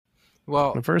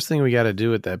Well, the first thing we got to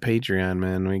do with that Patreon,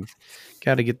 man, we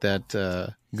got to get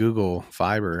that Google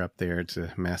Fiber up there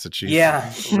to Massachusetts.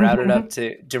 Yeah, routed up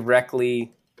to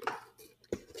directly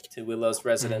to Willow's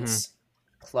residence.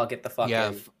 Plug it the fuck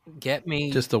in. Get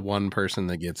me Just the one person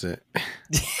that gets it.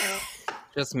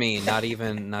 just me, not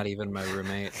even my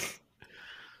roommate.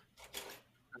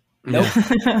 Nope.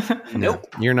 No,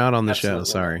 you're not on the Absolutely show.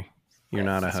 Sorry, you're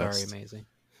not a host. Sorry, amazing.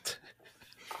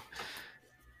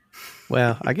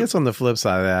 Well, I guess on the flip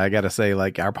side of that, I got to say,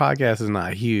 like, our podcast is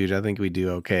not huge. I think we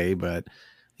do okay, but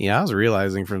I was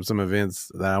realizing from some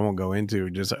events that I won't go into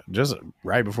just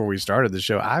right before we started the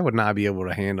show, I would not be able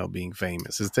to handle being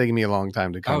famous. It's taken me a long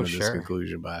time to come to this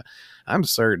conclusion, but I'm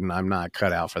certain I'm not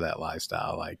cut out for that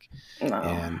lifestyle. Like,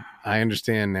 and I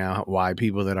understand now why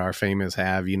people that are famous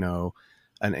have,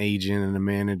 an agent and a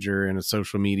manager and a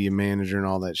social media manager and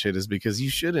all that shit, is because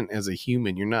you shouldn't, as a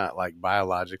human, you're not like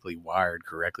biologically wired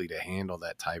correctly to handle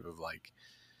that type of like.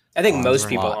 I think most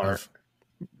people aren't.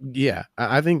 Yeah,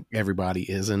 I think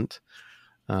everybody isn't.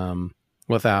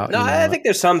 Without no, I think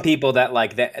there's some people that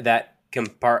like that can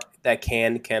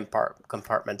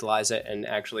compartmentalize it and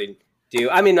actually do.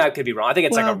 I mean, I could be wrong. I think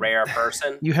it's like a rare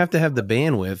person. You have to have the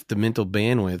bandwidth, the mental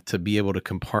bandwidth, to be able to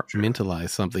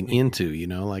compartmentalize something into.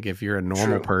 Like if you're a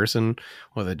normal person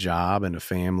with a job and a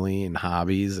family and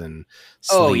hobbies and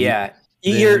sleep,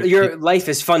 your life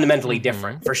is fundamentally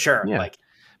different for sure. Yeah.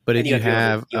 But if you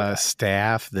have a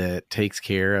staff that takes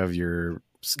care of your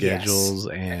schedules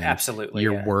and absolutely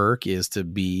your work is to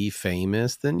be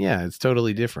famous, then it's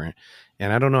totally different.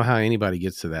 And I don't know how anybody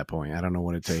gets to that point. I don't know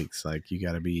what it takes. Like you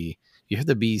have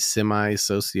to be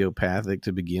semi-sociopathic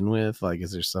to begin with. Like,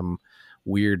 is there some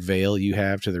weird veil you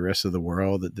have to the rest of the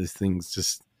world that these things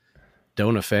just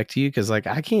don't affect you? Because like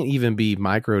I can't even be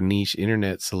micro niche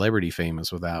internet celebrity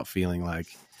famous without feeling like,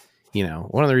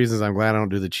 one of the reasons I'm glad I don't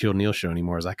do the Chill Neil show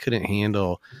anymore is I couldn't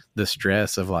handle the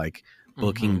stress of like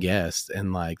booking guests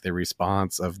and like the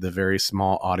response of the very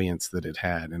small audience that it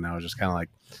had. And I was just kind of like,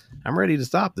 I'm ready to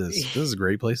stop this. This is a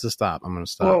great place to stop. I'm going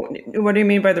to stop. Well, what do you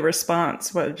mean by the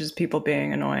response? What, just people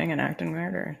being annoying and acting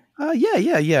weird? Or?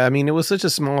 Yeah. I mean, it was such a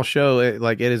small show.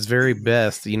 At its very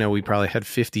best, we probably had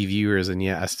 50 viewers, and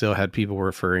I still had people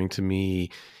referring to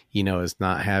me, as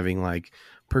not having like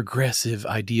progressive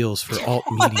ideals for alt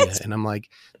media. And I'm like,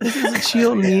 this is a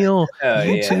Chill Neil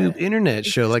YouTube internet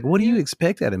show. Like, what do you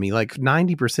expect out of me? Like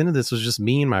 90% of this was just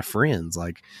me and my friends.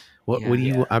 Like, what do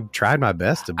you, I've tried my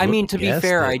best to, to be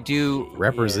fair, I do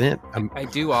represent. I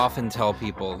do often tell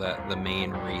people that the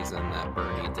main reason that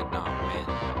Bernie did not win,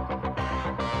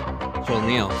 Chill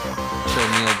Neil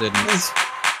didn't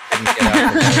get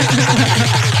out.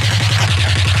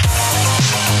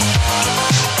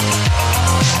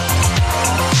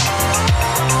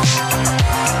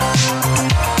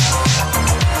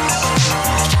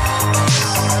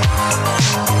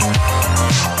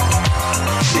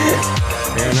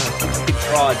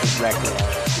 Draw directly on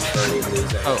it. Bernie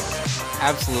losing. Oh,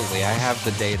 absolutely. I have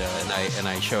the data, and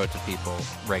I show it to people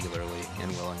regularly and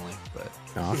willingly. But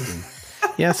awesome.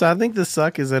 Yeah, so I think the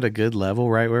suck is at a good level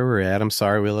right where we're at. I'm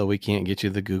sorry, Willow, we can't get you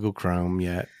the Google Chrome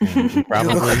yet.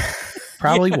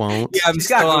 Probably won't. Yeah, I'm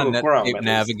still on Netscape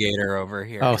Navigator over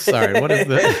here. Oh, sorry. What is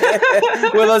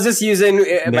the? Willow's just using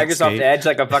Microsoft Edge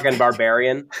like a fucking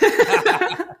barbarian.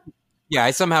 Yeah,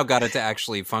 I somehow got it to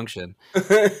actually function.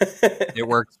 It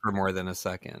worked for more than a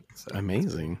second. So.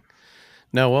 Amazing.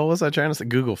 No, what was I trying to say?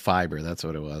 Google Fiber. That's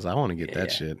what it was. I want to get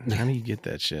that shit. How do you get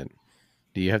that shit?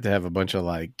 Do you have to have a bunch of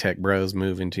like tech bros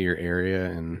move into your area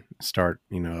and start,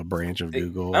 a branch of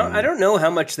Google? I don't know how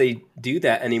much they do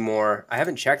that anymore. I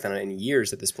haven't checked on it in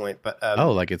years at this point. But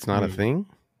like it's not a thing?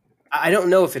 I don't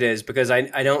know if it is because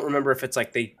I don't remember if it's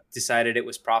like they decided it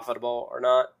was profitable or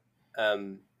not.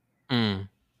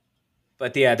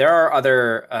 But yeah, there are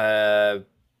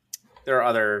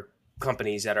other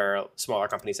companies that are smaller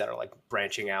companies that are like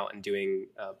branching out and doing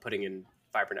putting in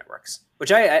fiber networks,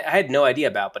 which I had no idea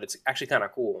about, but it's actually kind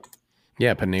of cool.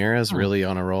 Yeah, Panera's really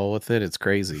on a roll with it. It's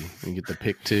crazy. You get the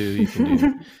pick 2, you can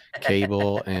do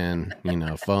cable and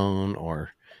phone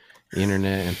or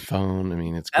internet and phone. I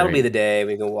mean, it's great. That'll be the day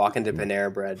we can walk into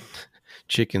Panera Bread.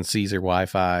 Chicken Caesar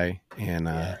Wi-Fi and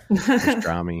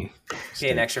pastrami. Pay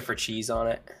an extra for cheese on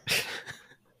it.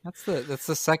 That's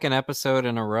the second episode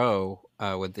in a row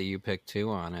with the You Pick 2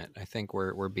 on it. I think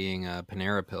we're being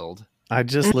Panera pilled. I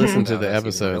just listened to the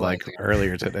episode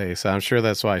earlier today, so I'm sure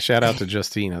that's why. Shout out to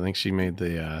Justine. I think she made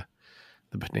the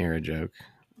Panera joke.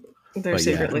 They're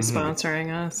secretly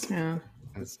sponsoring us. Yeah.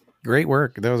 Great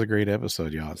work. That was a great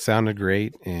episode, y'all. It sounded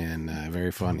great and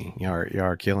very funny. Y'all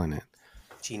are killing it.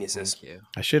 Geniuses. Thank you.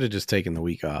 I should have just taken the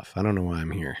week off. I don't know why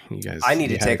I'm here. You guys. I need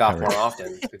to you had take it off covered. more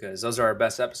often because those are our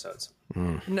best episodes.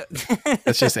 No.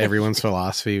 That's just everyone's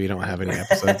philosophy. We don't have any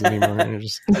episodes anymore. We're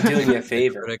just, I'm doing you a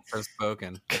favor. Critic has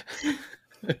spoken.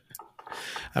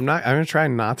 I'm gonna try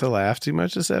not to laugh too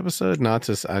much this episode.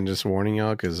 I'm just warning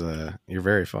y'all because you're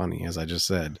very funny, as I just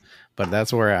said. But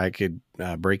that's where I could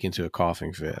break into a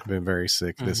coughing fit. I've been very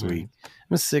sick this week. I've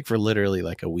been sick for literally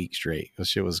like a week straight. This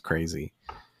shit was crazy.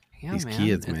 Yeah, These man,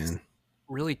 kids, it's man.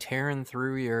 really tearing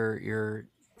through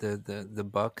the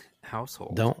Buck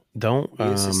household. Don't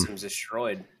Immune system's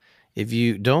destroyed. if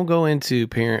you don't go into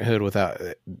parenthood without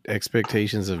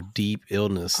expectations of deep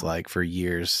illness, like for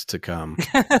years to come,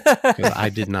 because I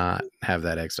did not have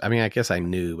that. I mean, I guess I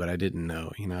knew, but I didn't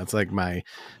know. You know, it's like my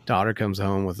daughter comes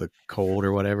home with a cold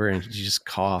or whatever, and she just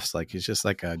coughs. Like it's just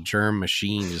like a germ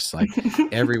machine, just like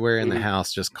everywhere in the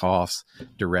house, just coughs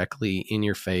directly in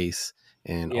your face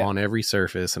and on every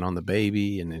surface and on the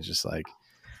baby, and it's just like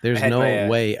there's no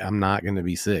way I'm not going to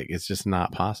be sick. It's just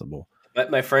not possible.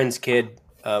 But my friend's kid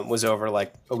was over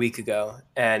like a week ago,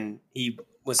 and he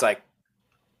was like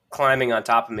climbing on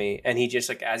top of me, and he just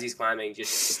like as he's climbing,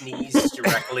 just sneezed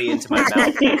directly into my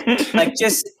mouth, like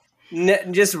just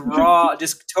raw,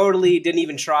 just totally didn't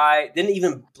even try, didn't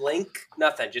even blink,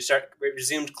 nothing. Just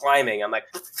resumed climbing. I'm like,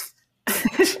 so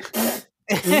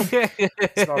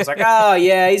I was like, oh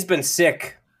yeah, he's been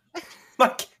sick.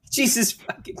 Like Jesus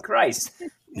fucking Christ.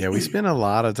 Yeah, we spend a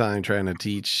lot of time trying to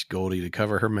teach Goldie to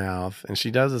cover her mouth, and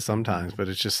she does it sometimes, but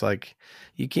it's just like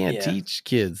you can't teach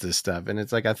kids this stuff. And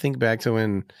it's like I think back to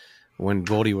when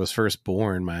Goldie was first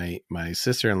born, my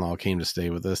sister-in-law came to stay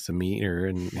with us to meet her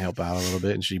and help out a little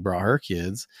bit, and she brought her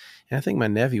kids. And I think my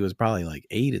nephew was probably like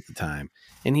 8 at the time,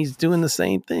 and he's doing the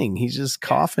same thing. He's just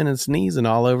coughing and sneezing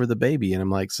all over the baby, and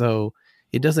I'm like, so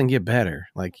it doesn't get better.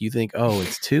 Like you think, oh,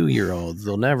 it's 2-year-olds,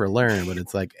 they'll never learn, but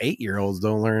it's like 8-year-olds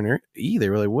don't learn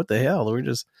either. We're like, what the hell?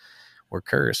 We're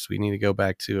cursed. We need to go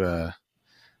back to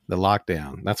the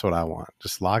lockdown. That's what I want.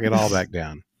 Just lock it all back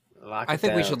down. I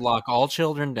think we should lock all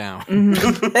children down.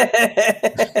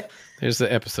 There's the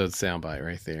episode soundbite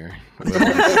right there.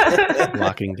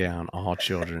 Locking down all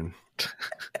children.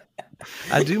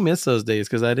 I do miss those days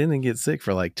because I didn't get sick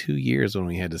for like 2 years when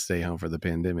we had to stay home for the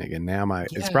pandemic. And now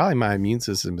it's probably my immune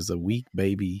system is a weak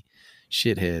baby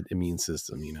shithead immune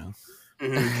system, you know?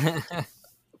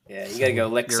 Yeah, you gotta go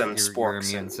lick some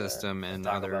sporks. Your immune system and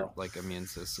other like immune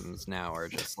systems now are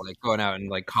just like going out and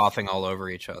like coughing all over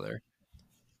each other.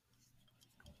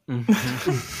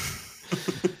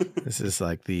 This is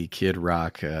like the Kid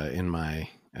Rock in my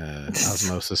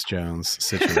Osmosis Jones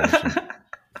situation.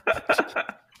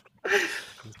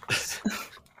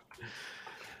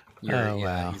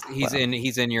 Wow. He's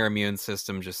in your immune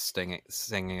system just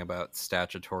singing about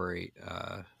statutory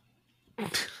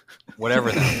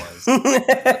whatever that was.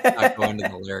 Not going to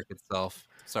the lyric itself.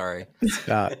 Sorry.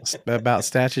 About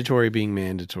statutory being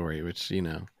mandatory, which, you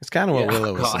know, it's kind of what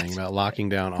Willow was saying about locking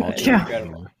down all children.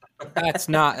 You know? That is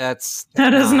not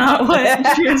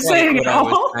what you're saying at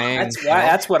all.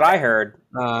 That's what I heard.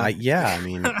 I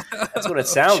mean, that's what it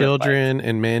sounded children like.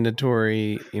 And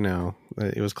mandatory, you know,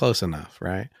 it was close enough,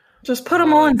 right? Just put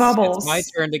them all in bubbles. It's my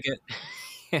turn to get.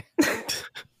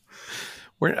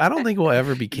 I don't think we'll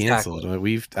ever be canceled.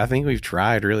 Exactly. I think we've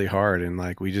tried really hard, and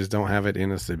like we just don't have it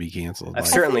in us to be canceled. I've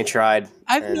certainly tried.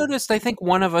 I've noticed. I think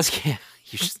one of us can.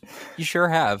 You sure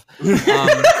have.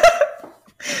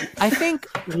 I think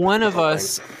one of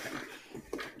us.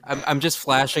 I'm just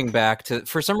flashing back to.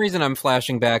 For some reason, I'm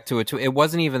flashing back to it. It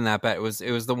wasn't even that bad. It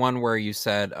was the one where you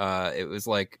said it was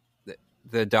like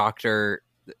the doctor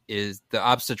is the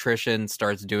obstetrician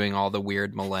starts doing all the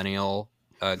weird millennial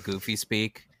goofy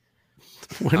speak,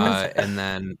 and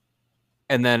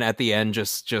then at the end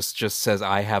just says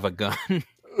I have a gun.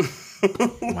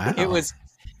 Wow. It was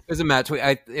a Matt tweet.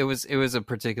 It was a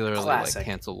particularly classic.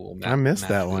 Like cancelable. I missed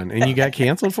that one, and you got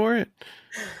canceled for it.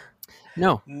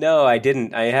 No, I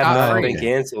didn't. I have not been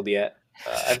canceled yet.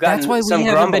 I've gotten That's why some we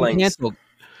haven't grumblings. been canceled.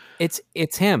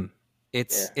 It's him.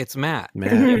 It's Matt.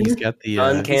 He's got the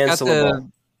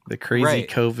uncancelable. The crazy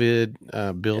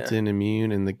COVID built-in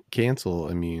immune and the cancel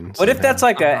immune. What if that's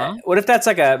like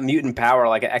a mutant power,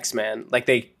 like an X-Man? Like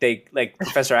they like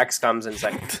Professor X comes and it's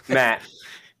like, Matt,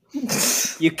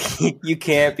 you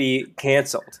can't be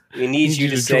canceled. We need you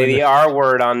to say the R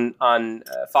word on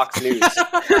Fox News.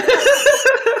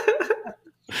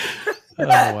 Oh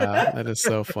wow, that is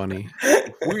so funny.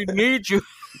 We need you.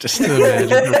 Just to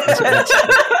imagine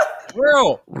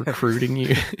Real recruiting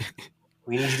you.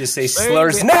 We need you to say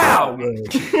slurs now.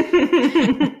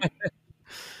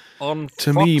 On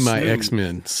To Fox me, my News.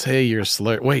 X-Men, say your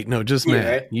slur. Wait, no, just Yeah, Matt.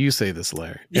 right. You say the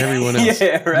slur. Everyone else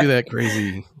Yeah, right. do that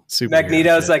crazy superhero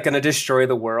Magneto's shit. like going to destroy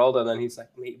the world, and then he's like,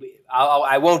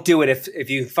 I won't do it if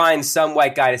you find some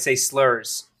white guy to say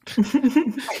slurs.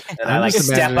 And I I'm like just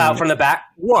step imagining- out from the back.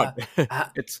 What?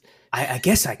 It's I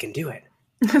guess I can do it.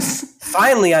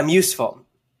 Finally, I'm useful.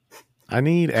 I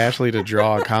need Ashley to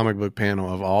draw a comic book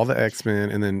panel of all the X-Men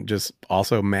and then just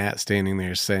also Matt standing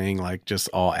there saying like just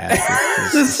all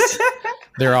aspects.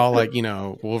 They're all like,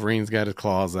 Wolverine's got his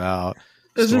claws out.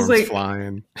 This is Storm's like-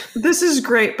 flying. This is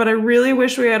great, but I really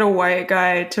wish we had a white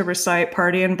guy to recite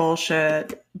 "Party and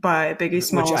Bullshit" by Biggie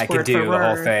Smalls Which I could word do for the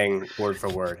word. whole thing word for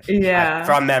word. Yeah.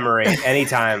 From memory,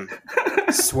 anytime.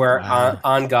 Swear Wow.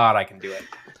 on God, I can do it.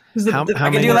 How I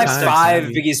can many do like times 5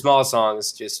 have you- Biggie Small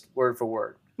songs, just word for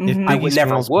word. If Mhm. I Biggie would never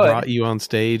Smalls would. brought you on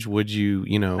stage, would you,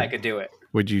 I could do it.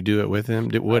 would you do it with him?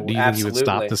 What do you think he would stop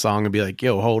Absolutely. the song and be like,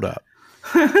 "Yo, hold up,"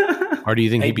 or do you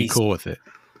think he'd be Maybe. cool with it?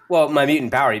 Well, my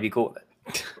mutant power, you'd be cool with it.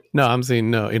 No, I'm saying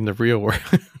no in the real world.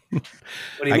 What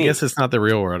do you I mean? guess it's not the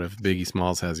real world if Biggie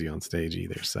Smalls has you on stage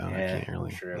either. So I Yeah, can't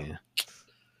really. true. Yeah.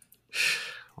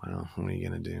 Well, what are you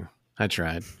gonna do? I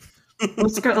tried.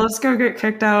 Let's go get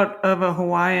kicked out of a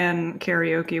Hawaiian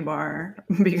karaoke bar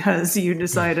because you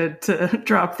decided to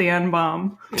drop the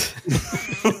N-bomb.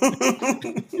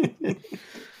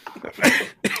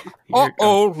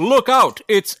 Uh-oh, look out.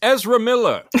 It's Ezra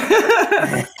Miller.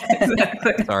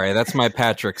 Exactly. Sorry, that's my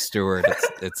Patrick Stewart.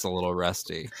 It's a little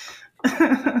rusty.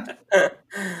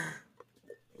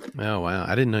 Oh wow,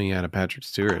 I didn't know you had a Patrick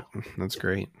Stewart. That's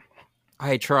great.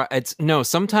 I try.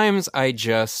 Sometimes I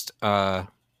just. I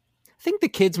think the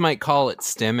kids might call it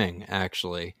stimming.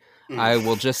 Actually, I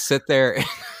will just sit there.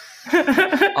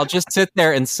 I'll just sit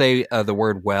there and say the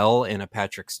word "well" in a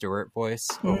Patrick Stewart voice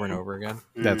over and over again.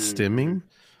 That's stimming.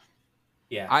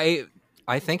 Yeah. I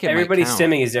think it. Everybody's might count.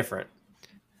 stimming is different.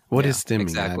 What Yeah, is stimming? I'm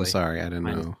exactly. sorry, I didn't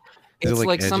I know. know. Is It's it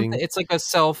like edging? something. It's like a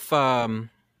self.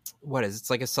 What is? It's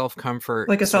like a self comfort,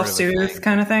 Like a self-soothe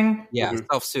kind of thing. Yeah, Mhm.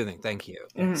 self soothing. Thank you.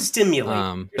 Mhm.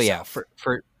 Stimulate. But yeah, yourself.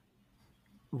 for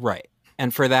right,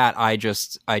 and for that, I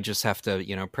just have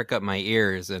to prick up my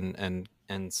ears and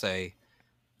say,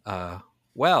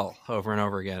 well, over and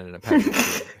over again in a Patrick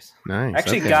Stewart voice. Nice. I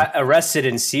actually okay. got arrested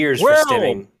in Sears Well. for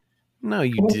stimming. No,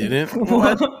 you didn't.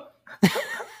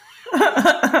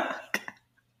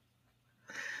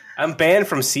 I'm banned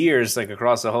from Sears like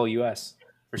across the whole U.S.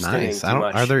 for stimming Nice. too I don't.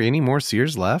 much. Are there any more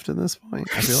Sears left at this point?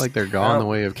 I feel like they're gone the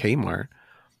way of Kmart,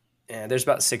 Yeah, there's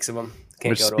about 6 of them.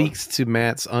 Can't which go to 'em. speaks to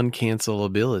Matt's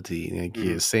uncancelability. Like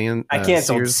you're saying, I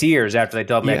canceled Sears after they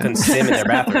told me I Yeah. couldn't stim in their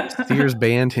bathrooms. Sears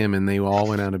banned him, and they all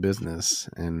went out of business.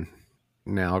 And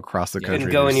now across the Yeah. country,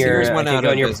 Couldn't go in there's your Sears went can't out go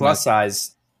of in your business. plus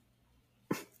size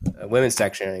women's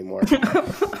section anymore.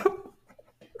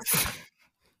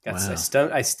 Wow.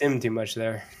 I stimmed too much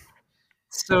there.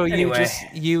 So Anyway,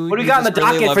 you what do we you got on just the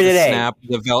really docket love for to today? Snap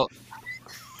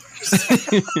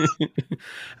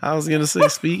I was going to say,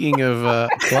 speaking of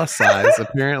plus size,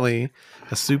 apparently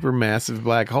a supermassive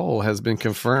black hole has been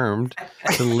confirmed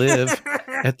to live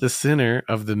at the center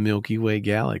of the Milky Way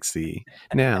galaxy.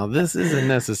 Now, this isn't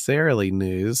necessarily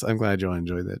news. I'm glad y'all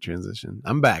enjoyed that transition.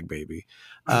 I'm back, baby.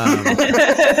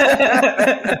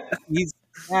 He's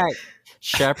back,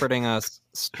 shepherding us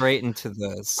straight into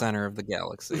the center of the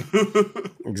galaxy.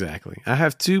 Exactly. I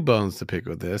have 2 bones to pick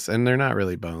with this, and they're not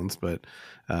really bones, but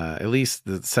at least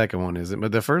the second one isn't.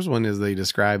 But the first one is they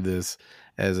describe this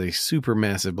as a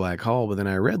supermassive black hole, but then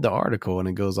I read the article and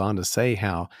it goes on to say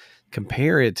how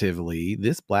comparatively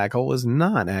this black hole is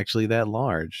not actually that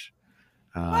large.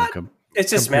 It's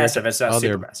just Compared massive. to It's not other-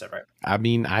 super massive, right? I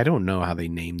mean, I don't know how they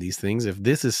name these things. If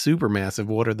this is supermassive,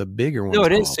 what are the bigger ones? No,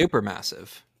 it is called? super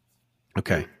massive.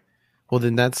 Okay. Well,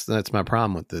 then that's my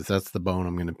problem with this. That's the bone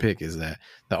I'm going to pick, is that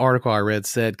the article I read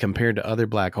said compared to other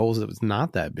black holes, it was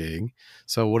not that big.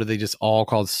 So what are they just all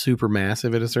called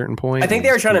supermassive at a certain point? I think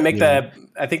they were trying to make Yeah.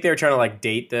 I think they were trying to like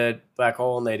date the black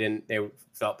hole, and they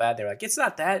felt bad. They were like, it's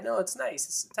not that. No, it's nice.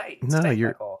 It's tight. It's No, a tight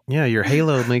you're- black hole. Yeah, your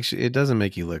halo it doesn't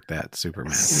make you look that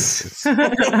supermassive.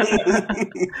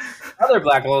 It's, Other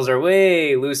black holes are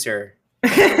way looser.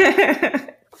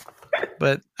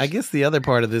 but I guess the other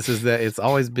part of this is that it's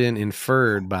always been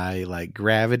inferred by like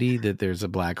gravity that there's a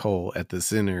black hole at the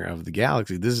center of the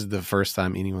galaxy. This is the first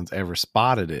time anyone's ever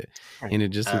spotted it, and it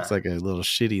just looks like a little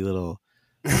shitty little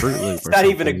Fruit Loop. It's or not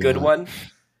even a something, good you know? one.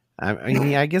 I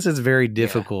mean, I guess it's very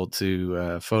difficult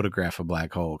to photograph a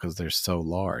black hole because they're so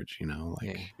large. You know,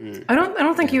 like Yeah. I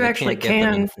don't think Yeah, you they actually can't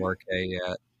get them in can. 4K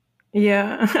yet.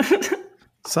 Yeah.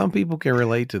 some people can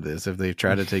relate to this if they've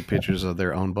tried to take pictures of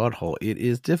their own butthole. It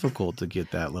is difficult to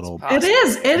get that little. It's It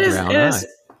is. It is. Brown It is.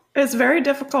 It's very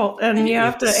difficult, and you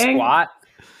have to squat.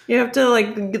 You have to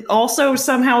like also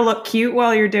somehow look cute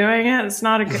while you're doing it. It's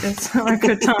not a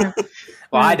good time.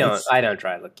 Well, I don't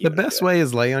try to look cute. The best way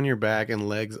is lay on your back and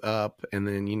legs up, and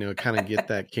then kind of get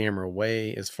that camera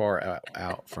way as far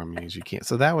out from you as you can.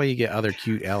 So that way you get other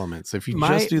cute elements. If you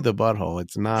just do the butthole,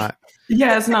 it's not.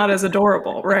 Yeah, it's not as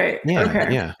adorable, right? Yeah,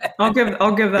 okay. Yeah. I'll give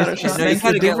that a shot. You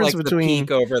got to get like between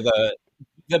the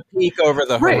peak over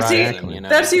the horizon. Right.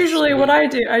 That's usually what I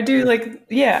do. I do like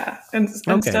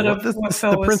instead of what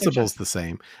Phil the was principle's the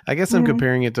same. I guess I'm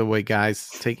comparing it to the way guys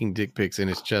taking dick pics, and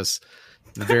it's just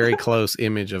the very close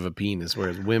image of a penis,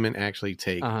 whereas women actually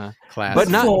take class, but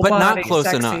not close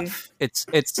sexy. enough. It's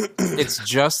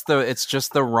just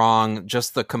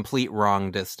the complete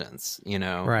wrong distance.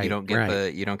 Right, you don't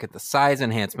get the size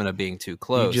enhancement of being too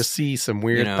close. You just see some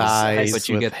weird thighs, but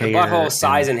you with get hair the butthole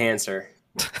size enhancer.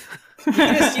 Why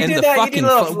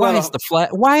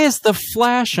is the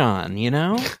flash on?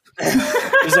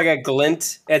 There's like a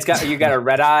glint. You got a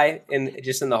red eye in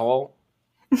the hole.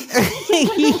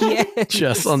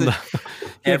 Just on the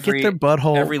get their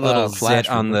butthole. Every little flash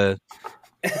zit on the.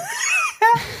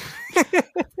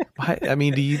 I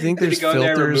mean, do you think there's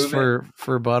filters for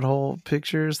butthole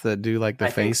pictures that do like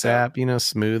the face app?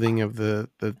 Smoothing of the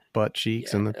butt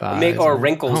cheeks and the thighs, or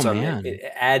wrinkles on it.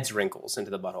 It adds wrinkles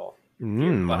into the butthole.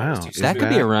 Wow, that could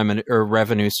be a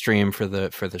revenue stream for the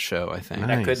show. I think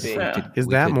that could be. Is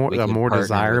that a more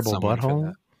desirable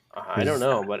butthole? I don't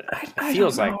know, but it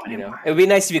feels like it would be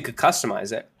nice if you could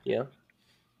customize it.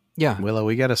 Yeah, Willow,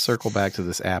 we got to circle back to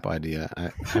this app idea.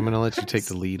 I'm going to let you take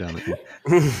the lead on it.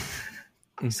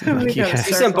 Do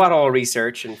some butthole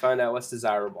research and find out what's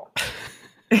desirable.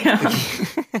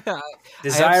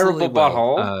 Desirable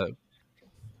butthole.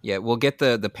 Yeah, we'll get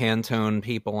the Pantone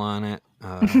people on it.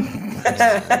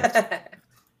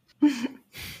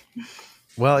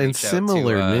 Well, in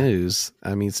similar news,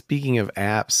 I mean, speaking of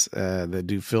apps that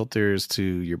do filters to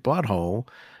your butthole,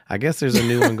 I guess there's a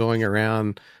new one going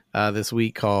around this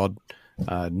week called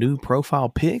New Profile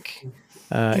Pic.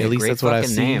 At least that's what I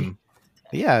see. Name.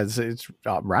 Yeah, it's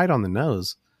right on the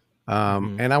nose.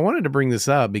 And I wanted to bring this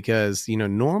up because,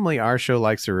 normally our show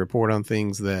likes to report on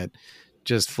things that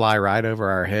just fly right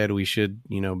over our head. We should,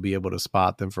 be able to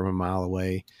spot them from a mile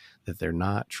away, that they're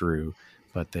not true,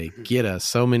 but they get us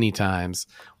so many times.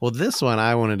 Well, this one,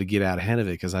 I wanted to get out ahead of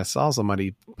it because I saw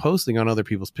somebody posting on other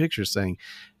people's pictures saying,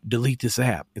 delete this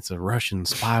app. It's a Russian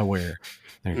spyware.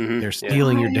 They're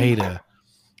stealing your data.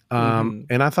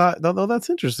 And I thought, though, that's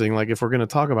interesting. Like, if we're going to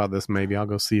talk about this, maybe I'll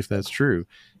go see if that's true.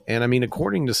 And I mean,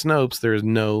 according to Snopes, there is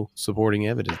no supporting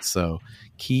evidence. So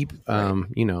keep,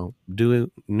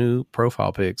 do new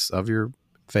profile pics of your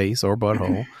face or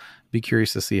butthole. Be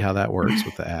curious to see how that works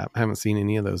with the app. I haven't seen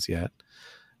any of those yet.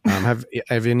 Have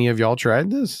any of y'all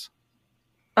tried this?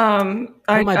 Put my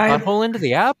butthole into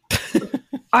the app?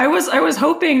 I was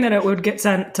hoping that it would get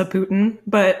sent to Putin,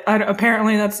 but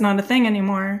apparently that's not a thing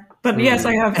anymore. But yes,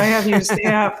 I have used the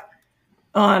app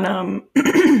on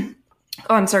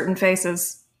on certain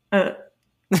faces.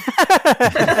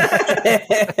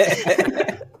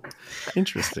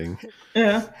 Interesting.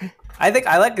 Yeah. I think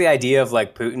I like the idea of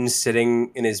like Putin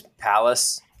sitting in his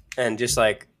palace and just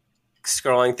like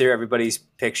scrolling through everybody's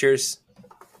pictures,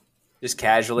 just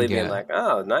casually being like,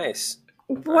 "Oh, nice."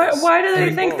 Why do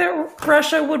they think that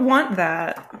Russia would want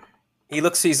that? He's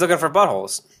looking for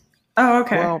buttholes. Oh,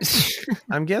 okay. Well,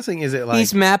 I'm guessing, is it like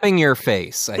he's mapping your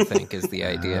face? I think is the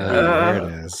idea. There it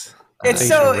is.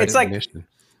 It's like,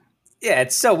 yeah,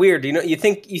 it's so weird. You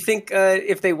think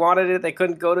if they wanted it, they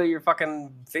couldn't go to your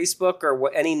fucking Facebook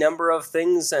or any number of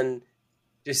things and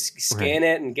just scan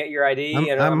it and get your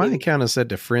ID. My account is set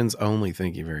to friends only.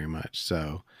 Thank you very much.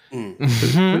 So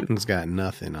Putin's got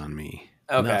nothing on me.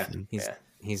 Okay, nothing.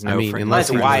 He's no friend.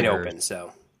 Mine's wide open.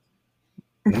 So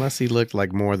unless he looked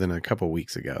like more than a couple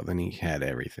weeks ago, then he had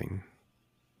everything.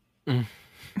 Oh,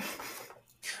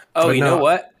 but know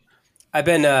what? I've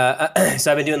been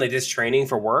doing like this training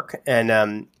for work,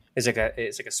 and it's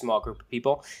like a small group of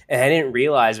people, and I didn't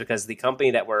realize because the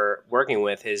company that we're working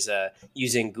with is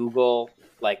using Google,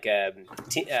 like I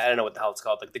don't know what the hell it's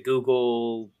called, like the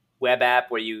Google web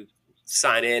app where you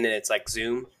sign in and it's like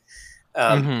Zoom,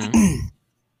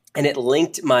 and it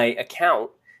linked my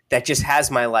account that just has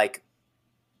my like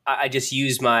I just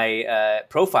use my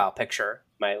profile picture,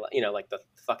 my like the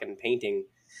fucking painting,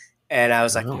 and I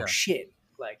was like, oh shit.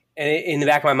 Like, and in the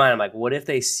back of my mind, I'm like, what if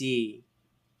they see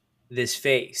this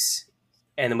face?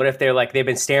 And what if they've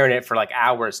been staring at it for like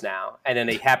hours now, and then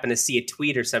they happen to see a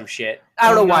tweet or some shit? I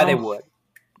don't know why they would,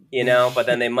 but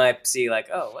then they might see like,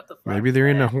 oh, what the fuck? Maybe they're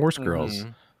into horse girls.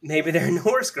 Maybe they're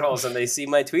Norse girls and they see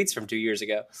my tweets from 2 years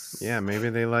ago. Yeah, maybe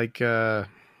they like. I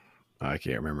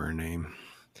can't remember her name.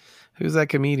 Who's that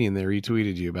comedian that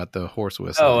retweeted you about the horse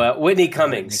whistle? Oh, Whitney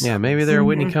Cummings. Yeah, maybe they're a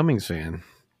Whitney Cummings fan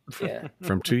Yeah,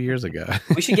 from 2 years ago.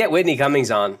 we should get Whitney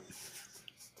Cummings on.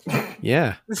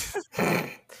 Yeah.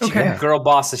 Okay. Girl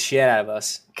boss the shit out of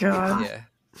us. God. Yeah.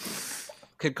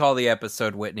 Could call the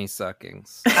episode Whitney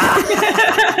Suckings.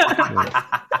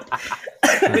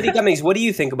 Whitney Cummings, what do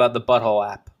you think about the Butthole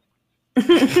app?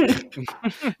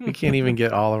 We can't even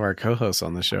get all of our co-hosts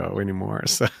on the show anymore,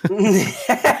 so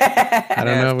I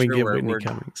don't know if we can get Whitney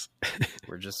Cummings.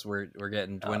 We're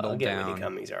getting I'll dwindled get down. Whitney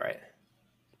Cummings, all right.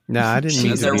 No, I didn't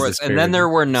mean And to there be was, and then there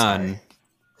were none.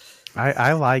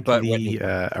 I like But the Whitney-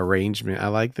 arrangement. I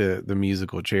like the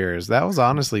musical chairs. That was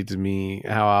honestly to me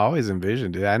how I always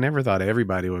envisioned it. I never thought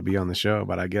everybody would be on the show,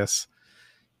 but I guess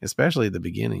especially at the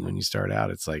beginning when you start out,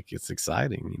 it's like it's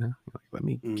exciting, you know. Like, let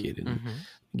me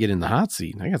get in the hot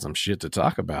seat. I got some shit to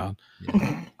talk about.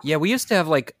 Yeah, we used to have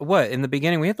like what in the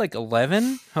beginning we had like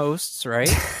 11 hosts, right?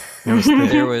 It was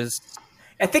thick. There was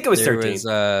I think it was there 13.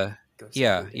 was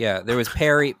yeah. There was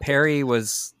Perry. Perry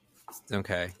was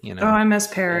okay, you know. Oh, I miss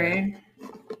Perry.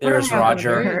 There's What happened to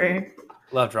Roger. Perry?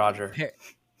 Loved Roger.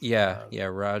 Yeah,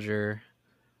 Roger.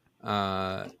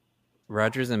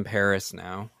 Roger's in Paris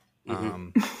now.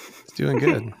 It's doing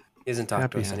good. He doesn't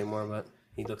talk to us Happy. anymore, but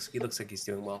he looks like he's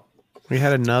doing well. We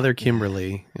had another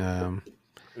Kimberly, and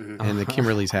the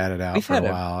Kimberly's had it out We've for a had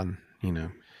a- while, and you know,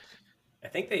 I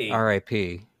think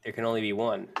R.I.P. there can only be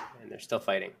one, and they're still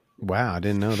fighting. wow, I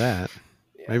didn't know that.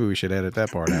 Yeah. Maybe we should edit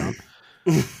that part out.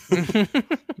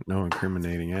 No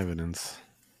incriminating evidence,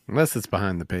 unless it's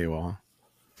behind the paywall.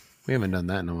 We haven't done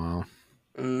that in a while.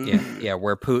 Yeah,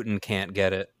 where Putin can't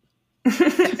get it.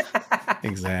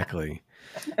 Exactly.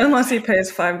 Unless he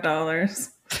pays $5.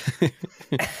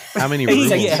 How many He's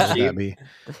rubles like, would that be?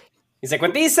 He's like,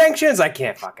 with these sanctions, I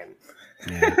can't fucking.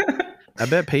 Yeah. I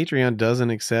bet Patreon doesn't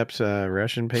accept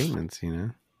Russian payments. You know.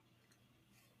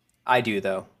 I do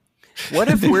though. What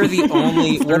if we're the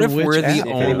only? What if Which we're app? the If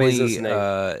anybody's only?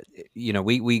 listening. You know,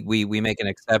 we make an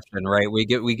exception, right? We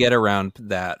get around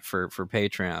that for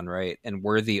Patreon, right? And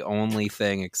we're the only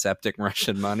thing accepting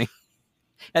Russian money,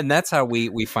 and that's how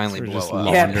we finally We're blow just up.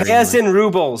 Yeah, laundering pay us in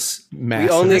rubles. Massive.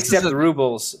 We only This is accept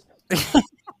rubles.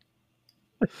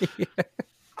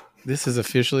 This is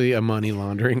officially a money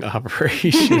laundering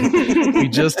operation. We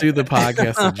just do the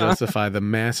podcast to justify the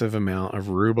massive amount of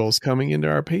rubles coming into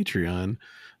our Patreon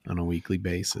on a weekly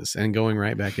basis and going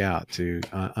right back out to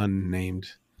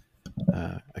unnamed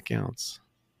accounts.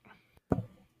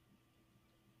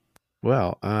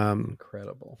 Well,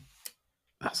 Incredible.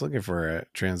 I was looking for a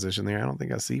transition there. I don't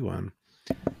think I see one.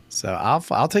 So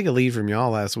I'll take a lead from y'all.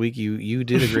 Last week you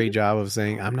did a great job of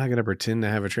saying I'm not going to pretend to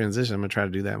have a transition. I'm going to try to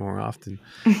do that more often.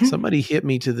 Somebody hit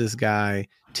me to this guy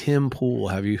Tim Pool.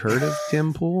 Have you heard of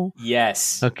Tim Pool?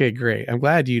 Yes. Okay, great. I'm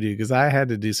glad you do because I had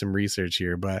to do some research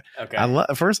here. But Okay.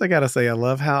 first I got to say I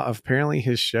love how apparently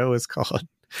his show is called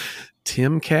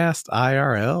Timcast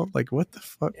IRL. Like what the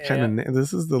fuck kind of name?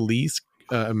 This is the least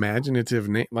imaginative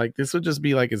name. Like this would just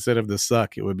be like instead of the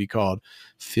suck, it would be called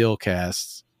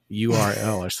Philcast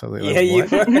URL or something. Yeah,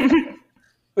 Like, what?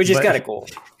 which is But- kind of cool.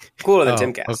 Cooler than Oh,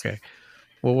 Timcast. Okay.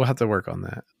 Well, we'll have to work on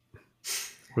that.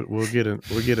 We'll get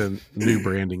a new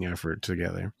branding effort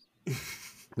together.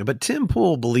 But Tim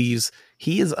Pool believes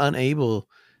he is unable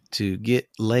to get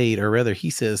laid, or rather, he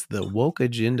says the woke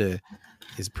agenda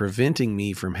is preventing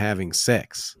me from having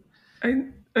sex.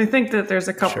 I think that there's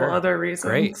a couple Sure. other reasons.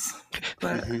 Great.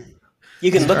 But,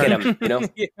 You can look at him. You know,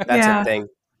 that's Yeah. a thing.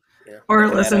 Yeah. or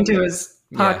Looking at listen him. to his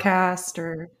Yeah. podcast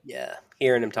or Yeah,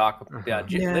 hearing him talk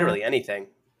about Yeah. literally anything.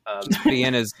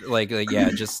 Being as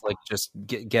just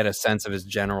get a sense of his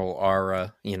general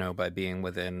aura, you know, by being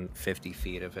within 50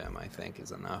 feet of him, I think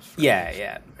is enough.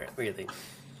 Yeah, really.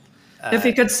 if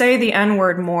he could say the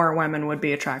N-word, more women would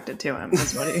be attracted to him.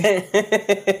 Is what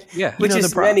he. Yeah, Which know, is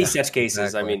the pro- many such cases.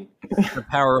 Exactly. I mean, a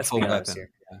powerful let's be honest weapon. here.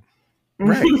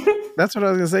 Right. That's what I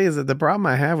was gonna say. Is that the problem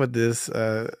I have with this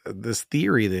this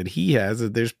theory that he has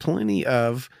that there's plenty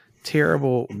of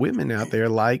terrible women out there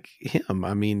like him.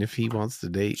 I mean, if he wants to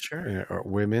date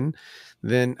women,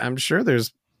 then I'm sure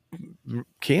there's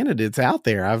candidates out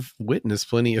there. I've witnessed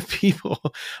plenty of people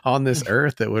on this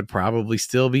earth that would probably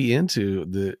still be into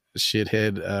the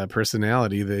shithead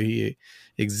personality that he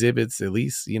exhibits, at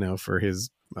least, you know, for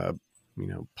his,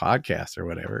 podcast or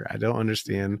whatever. I don't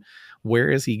understand. Where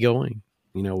is he going?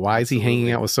 You know, why is he hanging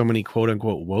out with so many quote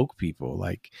unquote woke people?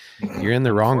 Like, you're in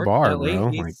the wrong bar, bro.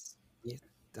 Like,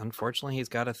 Unfortunately, he's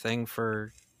got a thing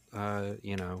for,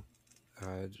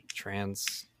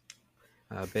 trans.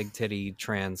 big titty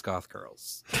trans goth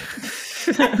girls.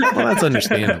 Well, that's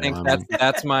understandable. I think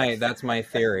that's my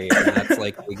theory. And that's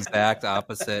like the exact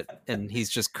opposite, and he's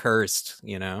just cursed,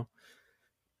 you know.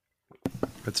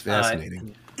 That's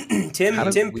fascinating.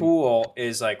 Tim Pool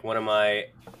is like one of my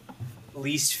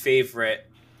least favorite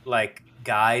like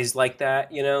guys like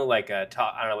that, you know, like I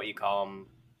don't know what you call him.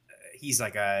 He's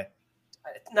like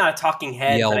not a talking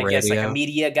head, Yell but I guess like radio. a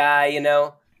media guy, you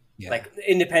know, Yeah. like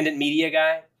independent media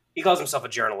guy. He calls himself a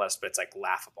journalist, but it's like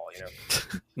laughable, you know,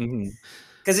 Mhm.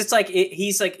 because it's like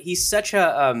he's such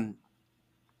a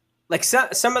like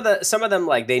some of them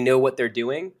like they know what they're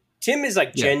doing. Tim is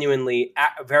like Yeah. genuinely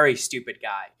a very stupid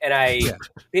guy, and I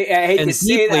Yeah. hate And to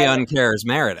say deeply that.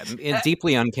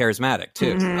 uncharismatic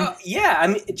too. Mhm. Yeah, I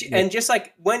mean, and just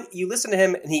like when you listen to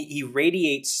him, and he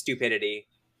radiates stupidity,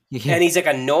 Yeah. and he's like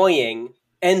annoying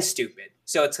and stupid.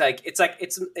 So it's like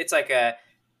a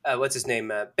what's his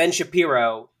name? Ben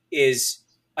Shapiro is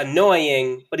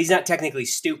annoying, but he's not technically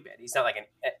stupid. He's not like an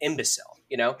imbecile,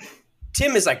 you know.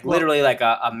 Tim is like literally like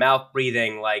a mouth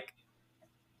breathing like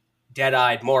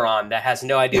dead-eyed moron that has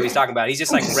no idea what he's talking about. He's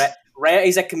just like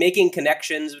he's like making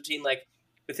connections between like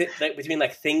between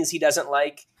like things he doesn't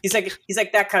like. He's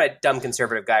like that kind of dumb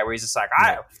conservative guy where he's just like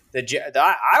I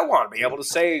want to be able to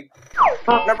say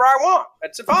whatever I want.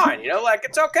 It's fine, you know, like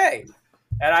it's okay.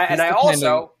 And I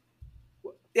also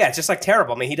yeah, it's just like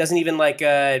terrible. I mean, he doesn't even like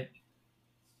I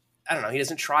don't know. He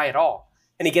doesn't try at all.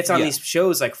 And he gets on these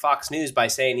shows like Fox News by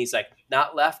saying he's like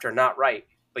not left or not right.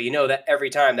 But you know that every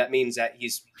time that means that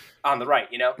he's on the right,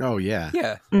 you know? Oh, yeah.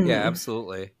 Yeah, Mhm. yeah,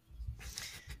 absolutely.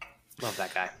 Love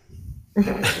that guy.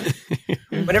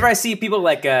 Whenever I see people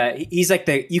like he's like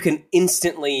you can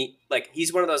instantly like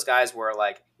he's one of those guys where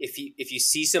like if you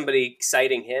see somebody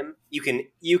citing him, you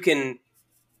can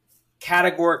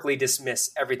categorically dismiss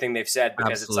everything they've said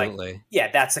because it's like Absolutely. yeah,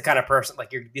 that's the kind of person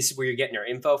like this is where you're getting your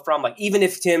info from. Like even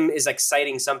if Tim is like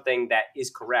citing something that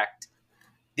is correct,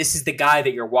 this is the guy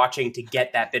that you're watching to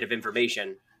get that bit of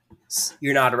information.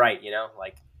 You're not right, you know?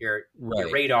 Like your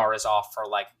radar is off for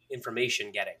like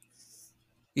information getting.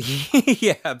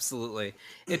 Yeah, absolutely.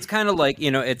 It's kind of like, you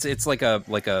know, it's like a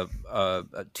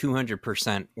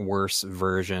 200% worse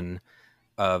version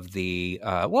of the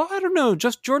well, I don't know,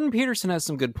 just Jordan Peterson has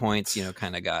some good points, you know,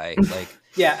 kind of guy. Like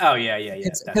yeah, oh yeah.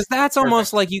 because that's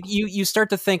almost like you start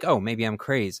to think, oh, maybe I'm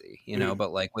crazy, you know.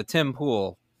 But like with Tim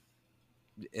Pool,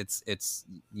 it's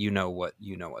you know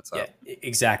what's up. Yeah,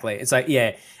 exactly. It's like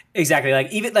yeah, exactly.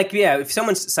 Like even like yeah, if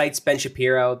someone cites Ben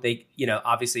Shapiro, they you know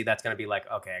obviously that's going to be like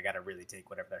okay, I got to really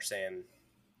take whatever they're saying.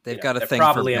 They've You know, got a they're thing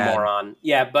probably for a bad. moron.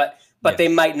 Yeah, but Yeah. they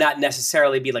might not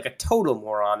necessarily be like a total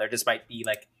moron. They just might be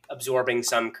like absorbing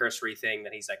some cursory thing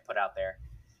that he's like put out there.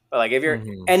 But like if you're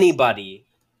Mhm. anybody,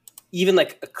 even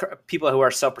like people who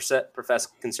are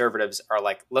self-professed conservatives are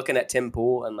like looking at Tim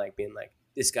Pool and like being like,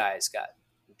 this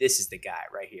is the guy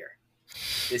right here.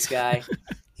 This guy,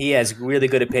 he has really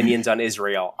good opinions on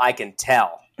Israel. I can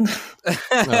tell. And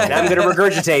I'm going to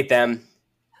regurgitate them.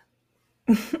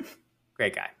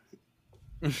 Great guy.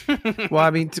 Well, I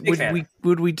mean, Big fan.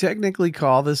 would we technically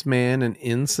call this man an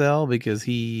incel because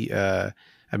he,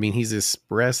 I mean, he's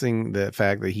expressing the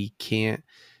fact that he can't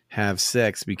have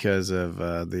sex because of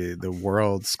the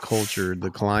world's culture, the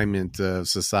climate of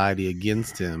society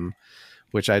against him,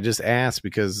 which I just asked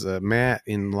because Matt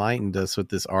enlightened us with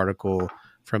this article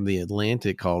from The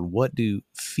Atlantic called "What Do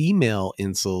Female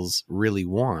Incels Really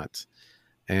Want?"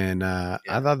 And I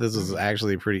thought this was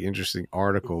actually a pretty interesting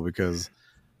article because,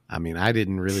 I mean, I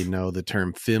didn't really know the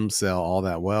term femcel all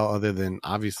that well, other than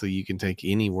obviously you can take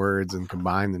any words and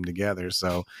combine them together.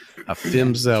 So a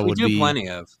femcel We would do be plenty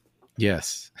of.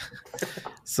 yes.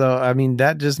 So I mean,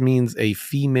 that just means a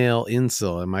female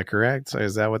incel. Am I correct? So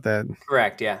is that what that?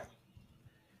 Correct, yeah.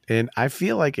 And I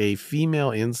feel like a female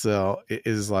incel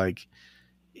is like.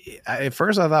 At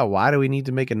first, I thought, why do we need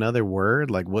to make another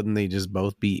word? Like, wouldn't they just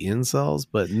both be incels?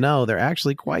 But no, they're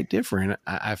actually quite different.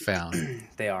 I found.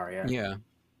 They are, yeah. Yeah.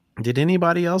 Did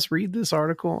anybody else read this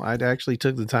article? I actually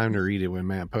took the time to read it when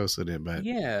Matt posted it, but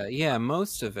Yeah,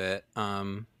 most of it.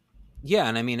 Yeah,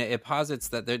 and I mean, it posits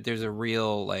that there's a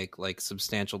real like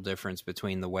substantial difference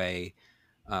between the way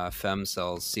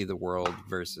femcells see the world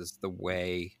versus the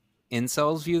way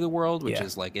incels view the world, which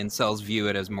is like incels view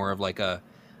it as more of like a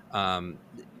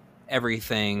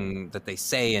everything that they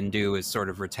say and do is sort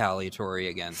of retaliatory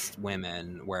against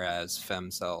women, whereas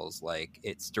femcells, like,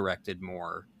 it's directed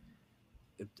more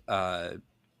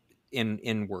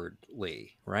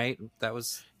inwardly, right? That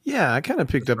was yeah, I kind of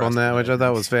picked up on that, which I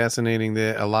thought was fascinating.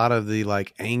 That a lot of the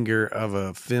like anger of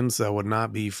a femcel would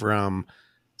not be from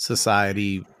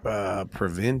society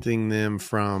preventing them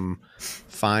from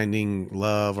finding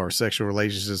love or sexual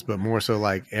relationships, but more so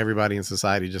like everybody in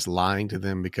society just lying to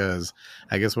them. Because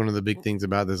I guess one of the big things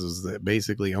about this is that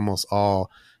basically almost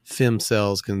all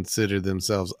femcells consider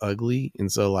themselves ugly,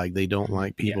 and so like they don't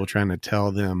like people trying to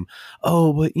tell them,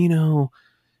 oh, but you know,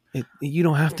 you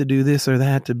don't have to do this or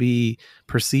that to be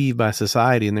perceived by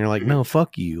society. And they're like, no,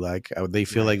 fuck you. Like they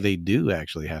feel like they do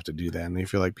actually have to do that. And they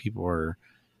feel like people are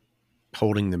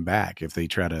holding them back if they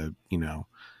try to, you know,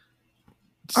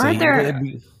 aren't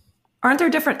there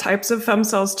different types of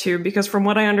femcells too? Because from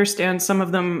what I understand, some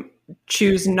of them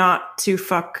choose not to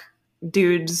fuck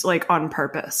dudes like on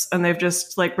purpose. And they've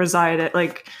just like decided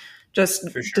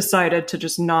to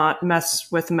just not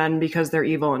mess with men because they're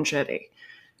evil and shitty.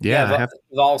 Yeah,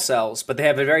 all cells, but they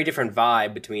have a very different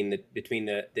vibe between the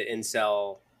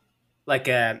incel. Like,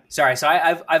 sorry, so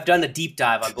I've done a deep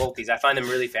dive on both these. I find them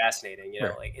really fascinating. You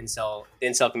know, like the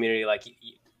incel community, like a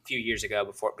few years ago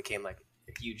before it became like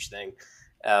a huge thing,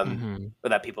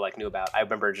 that people like knew about. I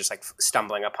remember just like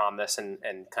stumbling upon this and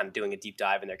kind of doing a deep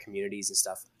dive in their communities and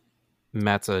stuff.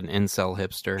 Matt's an incel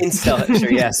hipster. Incel hipster,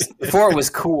 yes. Before it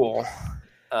was cool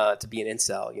to be an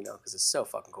incel, you know, because it's so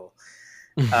fucking cool.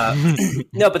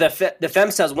 No, but the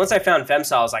femcells. Once I found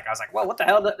femcells, I was like, well, what the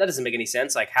hell? That doesn't make any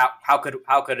sense. Like, how could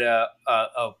a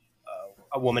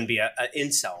woman be an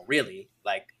incel? Really?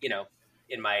 Like, you know,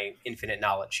 in my infinite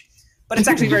knowledge. But it's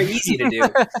actually very easy to do.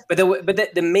 But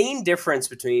the main difference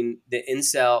between the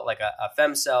incel, like a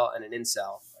femcell and an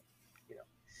incel, you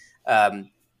know,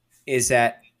 is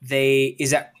that the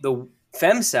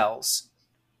femcells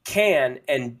can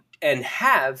and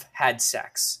have had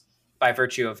sex by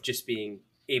virtue of just being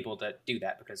able to do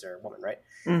that because they're a woman, right?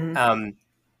 Mm-hmm.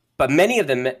 But many of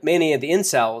the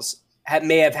incels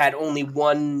may have had only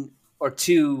one or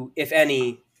two, if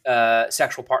any,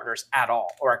 sexual partners at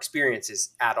all, or experiences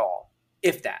at all,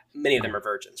 if that. Many of them are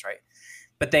virgins, right?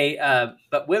 But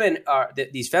but women are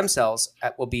these femcells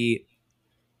will be,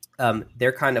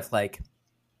 they're kind of like,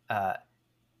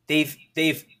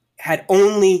 they've had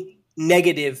only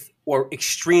negative or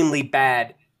extremely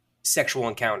bad sexual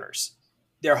encounters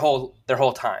their whole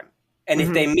time. And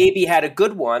if they maybe had a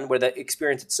good one where the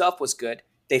experience itself was good,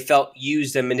 they felt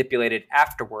used and manipulated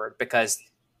afterward because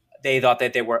they thought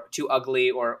that they were too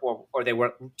ugly or they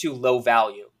were too low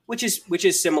value, which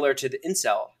is similar to the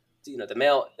incel, you know, the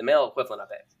male equivalent of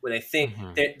it, where they think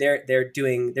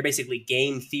they're basically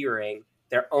game theorying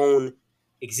their own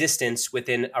existence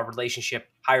within a relationship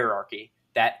hierarchy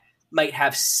that might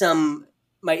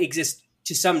exist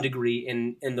to some degree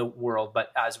in the world,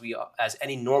 but as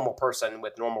any normal person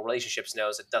with normal relationships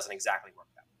knows, it doesn't exactly work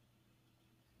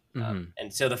that.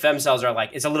 And so the femcells are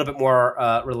like, it's a little bit more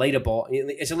relatable.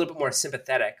 It's a little bit more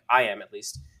sympathetic. I am, at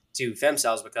least, to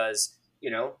femcells because,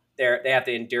 you know, they have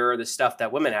to endure the stuff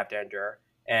that women have to endure,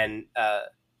 and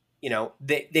you know,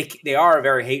 they are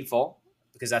very hateful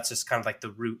because that's just kind of like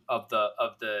the root of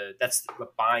the that's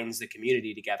what binds the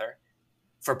community together.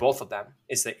 For both of them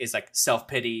is like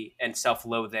self-pity and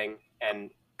self-loathing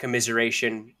and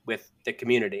commiseration with the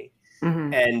community.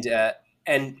 And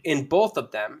in both of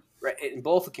them, right, in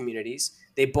both the communities,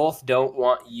 they both don't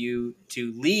want you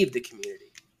to leave the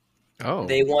community. Oh,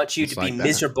 they want you to be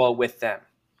miserable with them.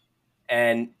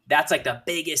 And that's like the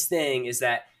biggest thing is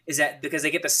that because they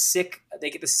get the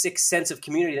sick sense of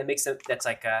community that makes them, that's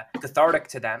like cathartic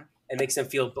to them and makes them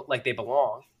feel like they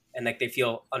belong and like they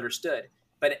feel understood.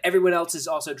 But everyone else is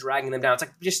also dragging them down. It's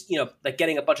like just, you know, like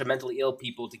getting a bunch of mentally ill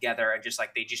people together and just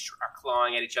like they just are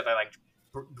clawing at each other, like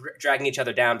dragging each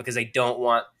other down because they don't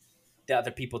want the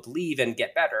other people to leave and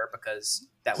get better because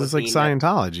that was like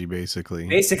Scientology, basically.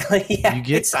 Basically, yeah. You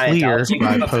get clear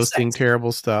by posting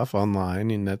terrible stuff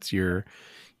online, and that's your,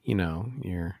 you know,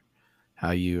 how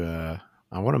you.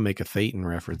 I want to make a Thetan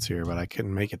reference here, but I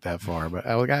couldn't make it that far. But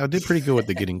I did pretty good with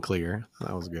the getting clear.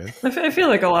 That was good. I feel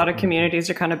like a lot of communities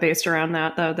are kind of based around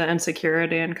that, though, the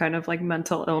insecurity and kind of like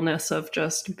mental illness of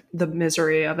just the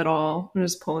misery of it all and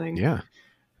just pulling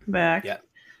back. Yeah,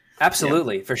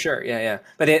 absolutely, for sure. Yeah.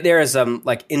 But there is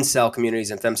like incel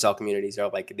communities and femcel communities are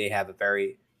like they have a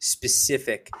very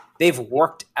specific. They've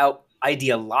worked out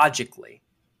ideologically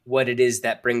what it is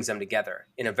that brings them together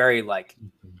in a very like.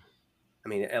 I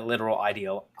mean, a literal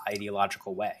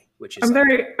ideological way, which is.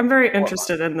 I'm very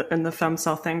interested in the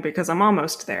femcel thing because I'm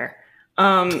almost there.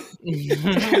 I'm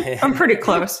pretty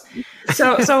close.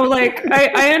 So like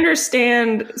I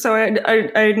understand. So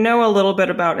I know a little bit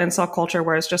about incel culture,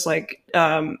 where it's just like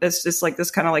it's just like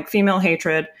this kind of like female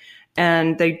hatred,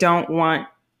 and they don't want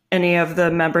any of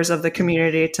the members of the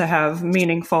community to have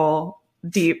meaningful,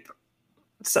 deep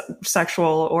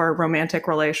sexual or romantic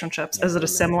relationships. Is it a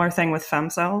similar thing with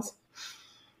femcells?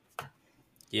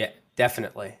 Yeah,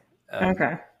 definitely.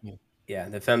 Okay. Yeah,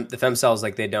 the femcells,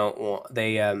 like, they don't want,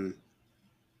 they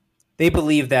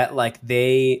believe that, like,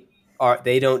 they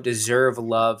don't deserve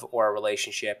love or a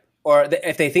relationship, or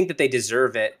if they think that they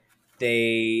deserve it,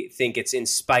 they think it's in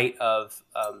spite of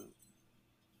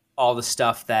all the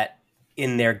stuff that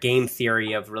in their game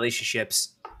theory of relationships,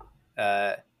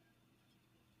 it's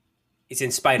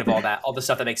in spite of all the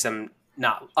stuff that makes them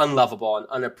not unlovable and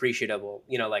unappreciable.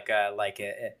 You know,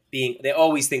 being, they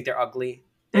always think they're ugly.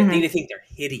 They think they're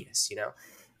hideous. You know,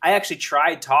 I actually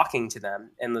tried talking to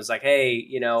them and was like, hey,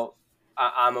 you know,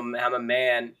 I'm a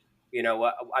man. You know,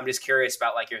 I'm just curious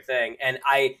about, like, your thing. And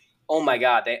oh my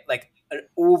God, they, like, an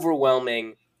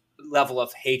overwhelming level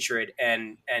of hatred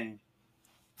and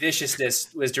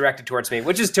viciousness was directed towards me,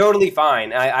 which is totally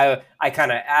fine. I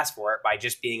kind of asked for it by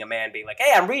just being a man, being like,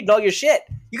 hey, I'm reading all your shit.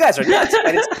 You guys are nuts.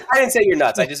 I didn't say you're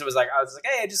nuts. I was like,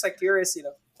 hey, I'm just, like, curious, you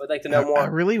know, would like to know more. I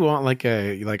really want like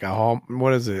a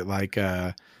what is it? Like,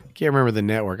 I can't remember the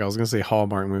network. I was going to say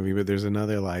Hallmark movie, but there's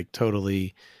another, like,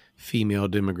 totally female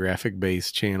demographic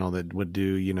based channel that would do,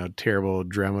 you know, terrible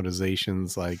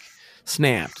dramatizations like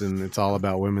Snapped. And it's all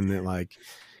about women that, like,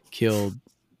 killed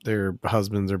their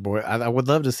husbands or boy. I would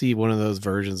love to see one of those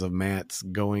versions of Matt's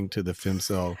going to the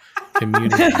femcell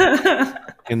community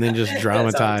and then just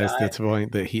dramatize the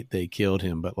point that they killed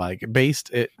him, but, like,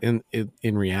 based it in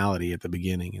reality at the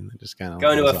beginning, and then just kind of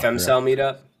going to a femcell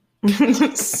meedup.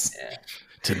 Yeah.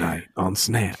 Tonight on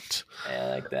Snapped. Yeah, I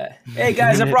like that. Hey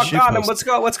guys, I brought condom. What's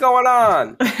going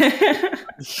on?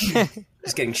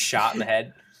 Just getting shot in the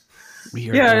head.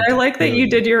 Yeah, I like that you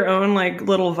did your own, like,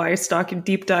 little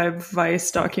deep dive Vice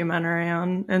documentary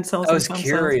on incels. I was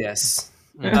curious.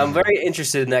 I'm very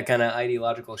interested in that kind of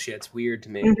ideological shit. It's weird to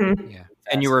me. Mm-hmm. Yeah,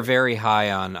 and you were very high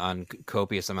on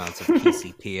copious amounts of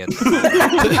PCP at the time.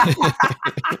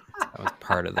 That was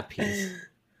part of the piece.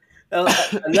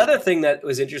 Another thing that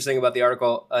was interesting about the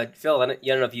article, Phil, I don't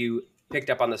know if you picked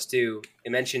up on this too.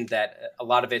 It mentioned that a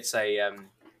lot of it's a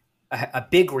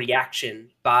big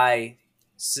reaction by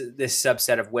this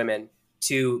subset of women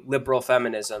to liberal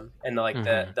feminism and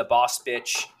the boss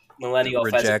bitch millennial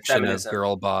rejection feminism. Of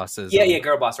girl bosses. Yeah,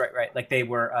 girl boss, right. Like, they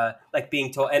were like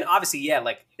being told, and obviously, yeah,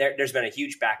 like there's been a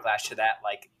huge backlash to that,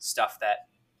 like, stuff that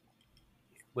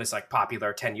was, like,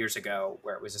 popular 10 years ago,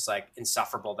 where it was just, like,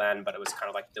 insufferable then, but it was kind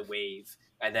of like the wave,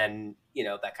 and then, you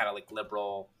know, that kind of, like,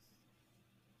 liberal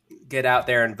get out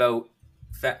there and vote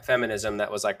feminism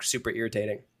that was, like, super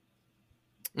irritating.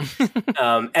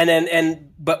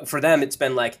 But for them, it's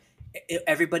been like,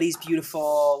 everybody's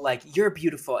beautiful. Like, you're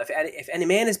beautiful. If any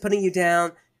man is putting you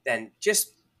down, then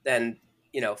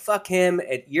you know, fuck him.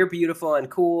 You're beautiful and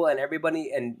cool, and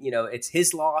everybody, and, you know, it's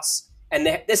his loss. And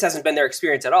this hasn't been their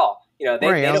experience at all. You know,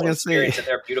 they don't experience that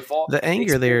they're beautiful. The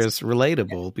anger there is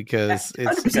relatable because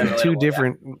it's two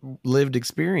different lived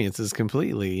experiences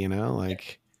completely. You know,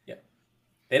 like, yeah.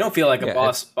 They don't feel like a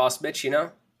boss bitch. You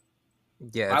know.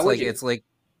 Yeah, it's like.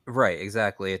 Right,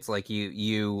 exactly. It's like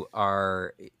you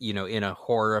are, you know, in a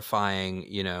horrifying,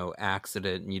 you know,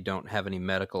 accident, and you don't have any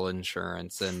medical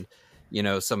insurance, and, you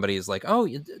know, somebody is like, "Oh,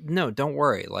 no, don't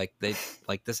worry. Like,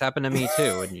 this happened to me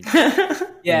too."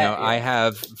 And I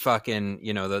have fucking,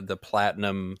 you know, the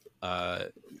platinum.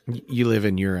 You live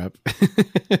in Europe,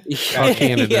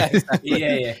 Canada.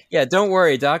 Yeah. Don't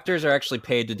worry. Doctors are actually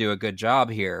paid to do a good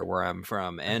job here where I'm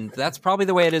from, and that's probably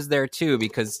the way it is there too,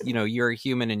 because, you know, you're a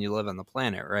human and you live on the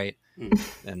planet, right?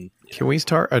 And can we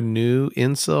start a new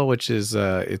incel, which is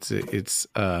what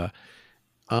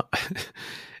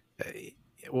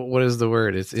is the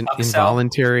word? It's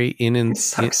involuntary,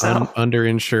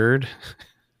 underinsured.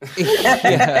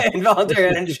 Involuntary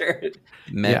uninsured.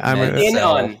 I'm an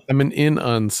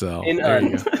uncell.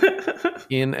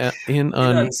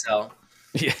 Uncell.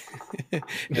 Yeah.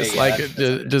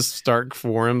 Just start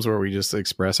forums where we just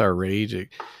express our rage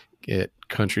at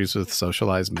countries with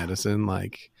socialized medicine.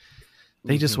 Like,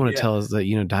 they just want to tell us that,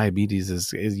 you know, diabetes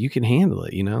is you can handle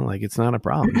it, you know, like, it's not a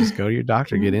problem. Just go to your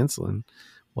doctor, get insulin.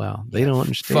 Well, they don't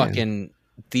understand.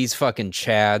 These fucking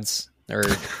Chads are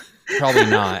probably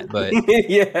not, but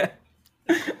yeah.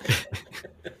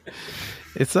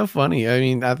 It's so funny. I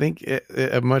mean, I think at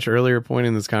a much earlier point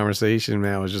in this conversation,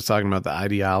 man, I was just talking about the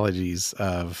ideologies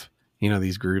of, you know,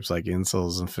 these groups like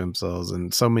incels and femcells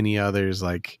and so many others.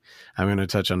 Like, I'm going to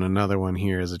touch on another one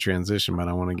here as a transition, but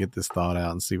I want to get this thought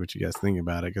out and see what you guys think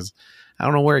about it, because I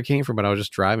don't know where it came from, but I was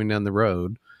just driving down the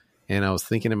road and I was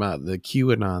thinking about the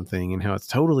QAnon thing and how it's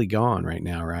totally gone right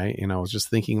now, right? And I was just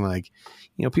thinking, like,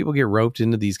 you know, people get roped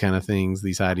into these kind of things,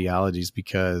 these ideologies,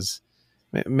 because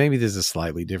maybe this is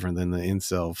slightly different than the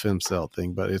incel femcel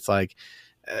thing, but it's like,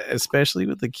 especially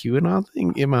with the QAnon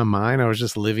thing, in my mind, I was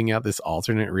just living out this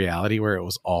alternate reality where it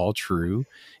was all true,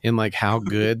 and like how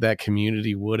good that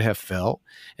community would have felt.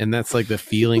 And that's like the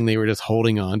feeling they were just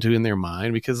holding on to in their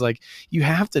mind, because like you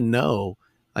have to know,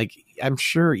 like, I'm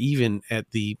sure even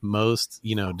at the most,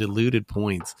 deluded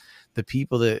points, the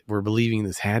people that were believing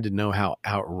this had to know how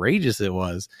outrageous it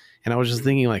was. And I was just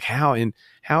thinking like how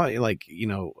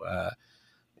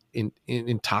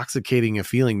intoxicating a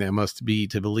feeling that must be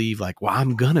to believe like, well,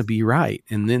 I'm gonna be right,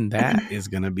 and then that's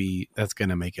gonna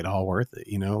make it all worth it,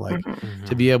 like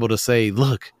to be able to say,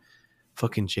 look,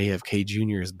 fucking JFK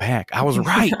Jr. is back, I was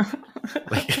right.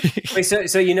 Wait, so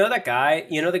that guy,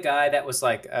 the guy that was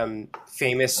like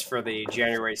famous for the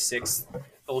January 6th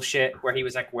bullshit, where he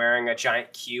was like wearing a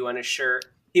giant Q on his shirt,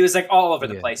 he was like all over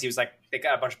the place, he was like, they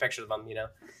got a bunch of pictures of him,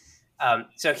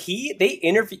 so they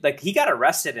interviewed, like he got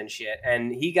arrested and shit,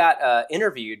 and he got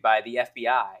interviewed by the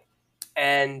FBI,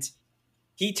 and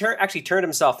he actually turned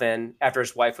himself in after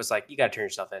his wife was like, you got to turn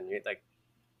yourself in. You're like,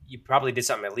 you probably did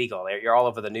something illegal. You're all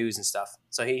over the news and stuff.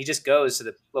 So he just goes to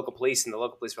the local police, and the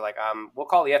local police were like, we'll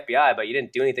call the FBI, but you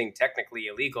didn't do anything technically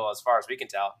illegal as far as we can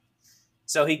tell.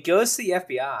 So he goes to the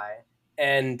FBI,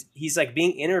 and he's like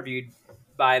being interviewed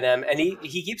by them, and he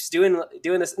keeps doing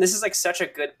this. And this is like such a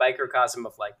good microcosm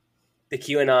of like the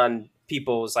QAnon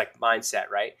people's like mindset,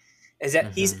 right? Is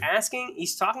that he's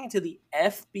talking to the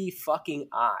FBI.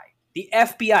 The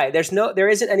FBI. There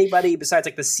isn't anybody besides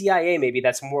like the CIA, maybe,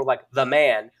 that's more like the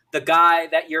man, the guy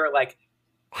that you're like,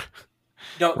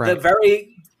 right. The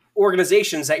very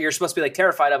organizations that you're supposed to be like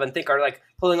terrified of and think are like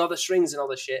pulling all the strings and all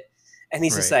this shit. And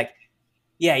he's just like,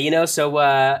 yeah, so,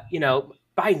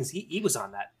 Biden's, he was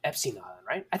on that Epstein Island,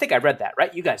 right? I think I read that,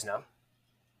 right? You guys know.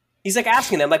 He's like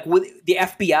asking them, like, the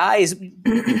FBI is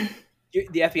going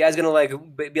to like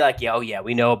be like, yeah,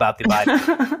 we know about the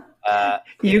Biden.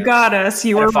 You got us.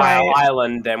 You were right.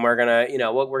 Island, and we're gonna,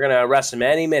 we're gonna arrest him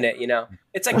any minute.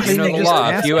 It's like the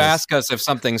law. If you ask us if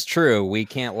something's true, we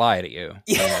can't lie to you.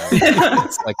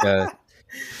 It's like a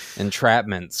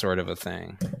entrapment sort of a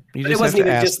thing. You just have to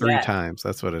ask three times.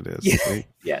 That's what it is.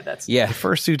 The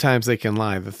first two times they can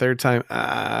lie. The third time,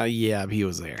 he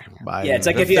was there. Bye. Yeah, it's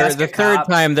like if you ask the third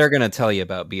time, they're gonna tell you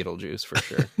about Beetlejuice for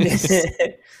sure.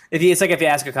 It's like if you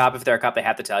ask a cop, if they're a cop, they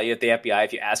have to tell you. If the FBI,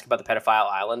 if you ask about the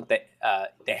pedophile island,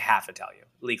 they have to tell you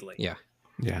legally.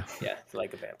 Yeah,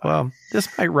 like a vampire. Well, this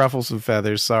might ruffle some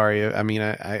feathers. Sorry. I mean,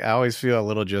 I always feel a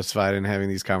little justified in having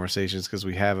these conversations because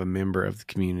we have a member of the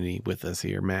community with us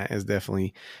here. Matt has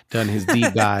definitely done his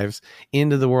deep dives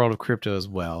into the world of crypto as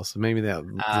well. So maybe that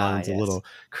lends a little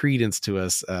credence to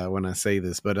us when I say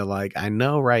this. But I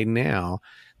know right now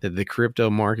that the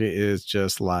crypto market is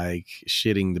just like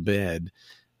shitting the bed.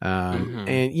 And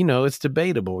it's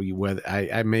debatable whether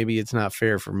maybe it's not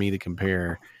fair for me to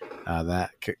compare that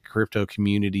crypto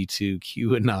community to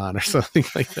QAnon or something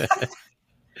like that.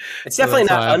 It's definitely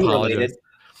not unrelated.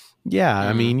 Yeah,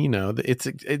 I mean,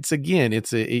 it's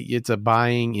a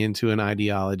buying into an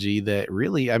ideology that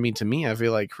really, I mean, to me, I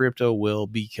feel like crypto will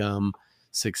become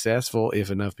successful if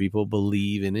enough people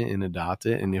believe in it and adopt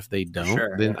it, and if they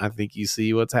don't, then I think you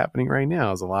see what's happening right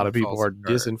now is a lot of people are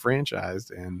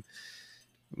disenfranchised. And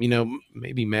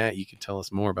maybe Matt, you could tell us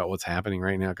more about what's happening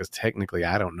right now, because technically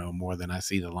I don't know more than I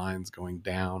see the lines going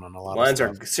down on a lot of stuff.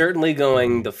 Lines are certainly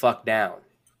going the fuck down,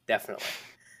 definitely.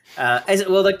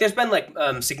 There's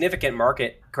been significant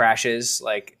market crashes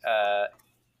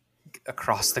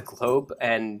across the globe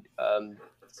and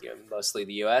mostly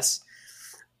the U.S.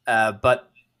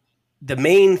 But the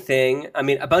main thing, I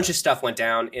mean, a bunch of stuff went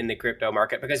down in the crypto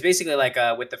market because basically,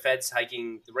 with the Feds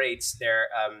hiking the rates,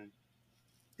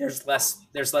 there's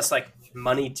less like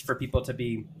money for people to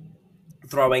be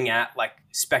throwing at like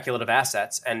speculative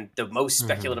assets, and the most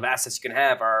speculative assets you can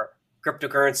have are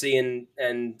cryptocurrency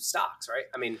and stocks, right?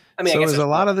 I mean, so I guess is a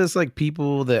lot of this like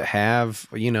people that have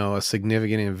a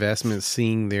significant investment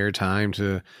seeing their time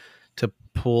to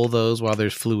pull those while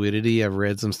there's fluidity. I've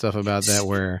read some stuff about that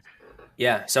where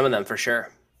some of them for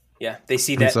sure. Yeah, they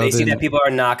see that see that people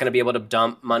are not going to be able to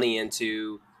dump money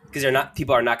into because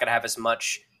people are not going to have as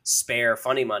much spare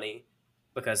funny money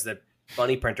because the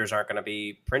money printers aren't going to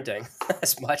be printing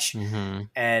as much.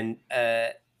 And so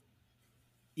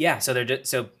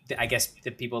I guess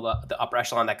the people, the upper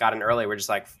echelon that got in early were just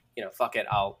like, fuck it,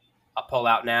 I'll pull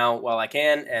out now while I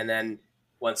can. And then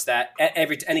once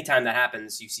anytime that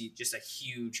happens, you see just a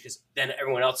huge, because then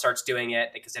everyone else starts doing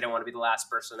it because they don't want to be the last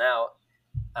person out.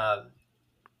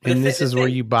 And this is where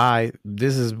you buy.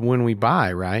 This is when we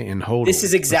buy, right? And hold. This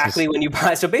is exactly when you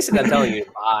buy. So basically, I'm telling you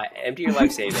to buy, empty your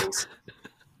life savings.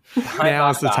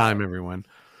 Now is the time, everyone.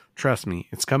 Trust me,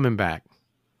 it's coming back.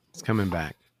 It's coming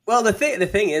back. Well, the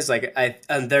thing is, like,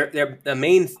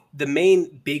 the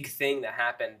main big thing that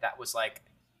happened that was like,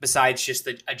 besides just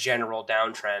a general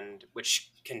downtrend,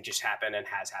 which can just happen and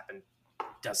has happened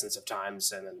dozens of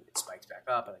times, and then it spikes back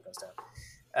up and then goes down.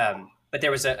 But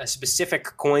there was a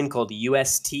specific coin called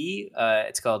UST.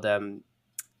 It's called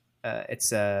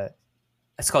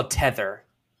Tether.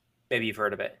 Maybe you've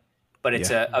heard of it, but it's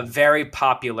a very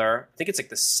popular. I think it's like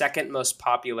the second most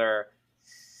popular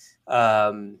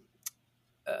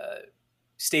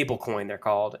stable coin, they're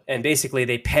called. And basically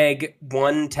they peg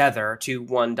one Tether to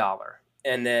 $1.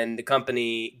 And then the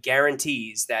company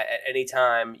guarantees that at any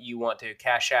time you want to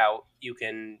cash out, you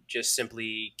can just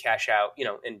simply cash out,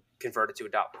 and convert it to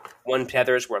 $1. One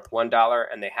Tether is worth $1,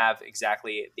 and they have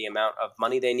exactly the amount of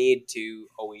money they need to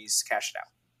always cash it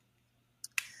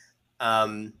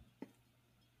out.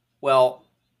 Well,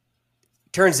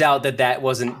 turns out that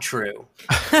wasn't true.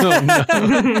 Oh, no.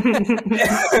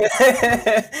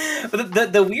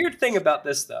 But the weird thing about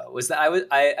this, though, was that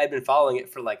I've been following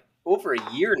it for like over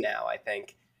a year now. I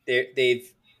think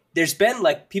there's been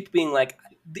like people being like,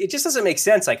 it just doesn't make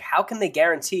sense. Like, how can they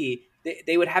guarantee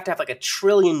they would have to have like $1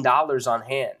 trillion on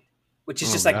hand, which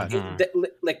is just like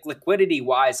liquidity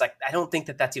wise, like I don't think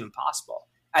that's even possible.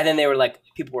 And then they were like,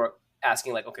 people were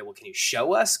asking like, okay, well, can you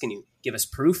show us? Can you give us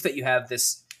proof that you have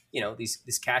this,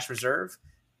 this cash reserve?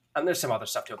 There's some other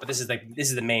stuff to it, but this is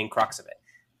the main crux of it.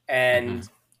 And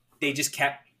they just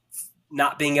kept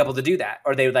not being able to do that,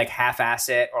 or they would like half-ass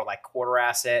it or like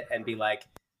quarter-ass it and be like,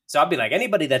 so I'll be like,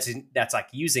 anybody that's like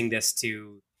using this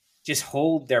to just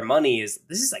hold their money this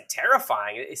is like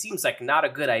terrifying. It seems like not a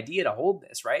good idea to hold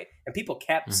this, right? And people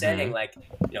kept saying like,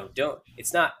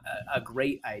 it's not a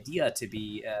great idea to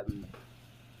be,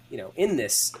 in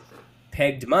this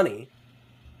pegged money.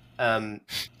 But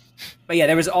yeah,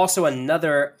 there was also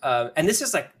another, and this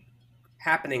is like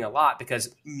happening a lot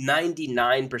because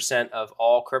 99% of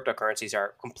all cryptocurrencies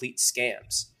are complete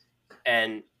scams.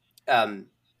 And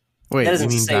wait, you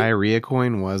mean Diarrhea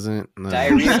Coin wasn't? No.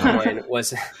 Diarrhea Coin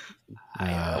was,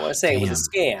 I want to say it was a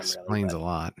scam. Explains really, a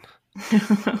lot.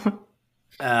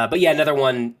 But yeah, another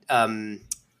one,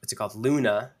 what's it called?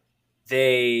 Luna.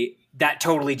 That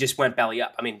totally just went belly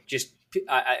up. I mean, just,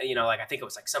 I think it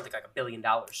was like something like $1 billion,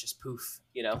 just poof,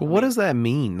 Well, what does that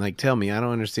mean? Like, tell me, I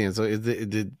don't understand. So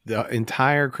the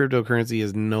entire cryptocurrency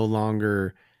is no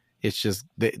longer, it's just,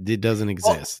 it doesn't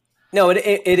exist. Well, no,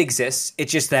 it exists.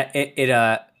 It's just that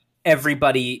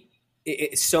everybody,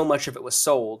 so much of it was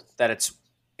sold that it's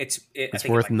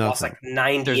worth nothing. Lost like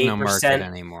 98%. There's no market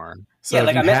anymore. So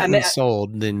if you hadn't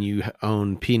sold, then you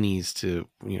own pennies to,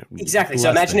 exactly. So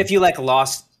imagine if you like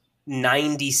lost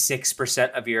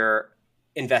 96% of your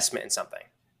investment in something.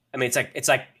 I mean, it's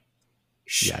like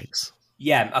yikes.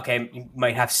 Yeah, okay, you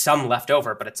might have some left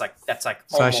over, but it's like that's like.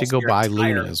 So I should go buy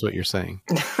Luna, is what you're saying.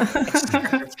 You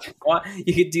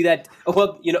could do that.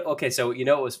 Well, okay. So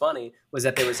what was funny was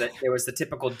that there was the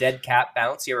typical dead cat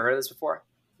bounce. You ever heard of this before?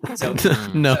 So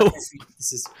no. So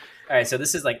this is all right. So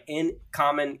this is like in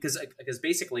common because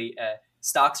basically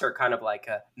stocks are kind of like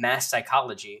mass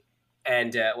psychology.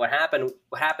 And what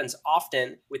happens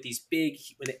often with these big,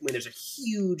 when there's a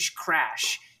huge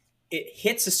crash, it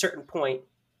hits a certain point,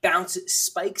 bounces,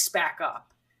 spikes back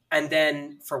up. And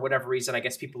then for whatever reason, I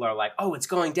guess people are like, oh, it's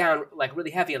going down like really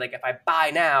heavy. Like if I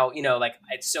buy now, like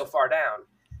it's so far down,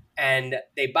 and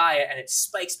they buy it and it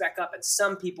spikes back up. And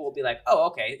some people will be like, oh,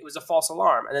 okay, it was a false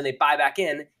alarm. And then they buy back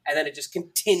in and then it just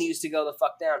continues to go the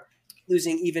fuck down,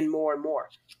 losing even more and more.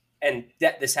 And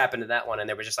this happened to that one. And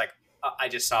they were just like, I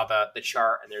just saw the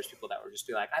chart, and there's people that were just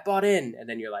be like, I bought in. And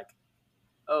then you're like,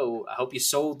 oh, I hope you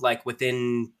sold like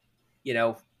within,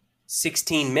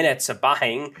 16 minutes of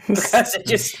buying because it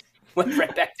just went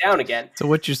right back down again. So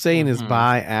what you're saying is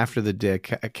buy after the dead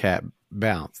cat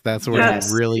bounce. That's where you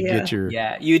really get your...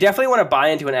 Yeah, you definitely want to buy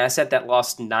into an asset that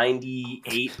lost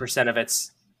 98% of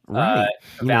its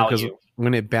value.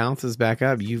 When it bounces back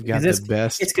up, you've got the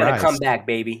best It's going to come back,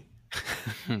 baby.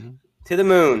 To the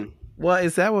moon. Well,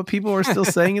 is that what people are still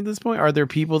saying at this point? Are there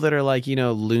people that are like,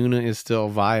 Luna is still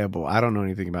viable? I don't know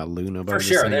anything about Luna, but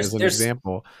as an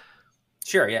example.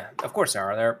 Sure, yeah, of course there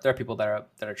are. There are people that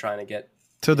are trying to get.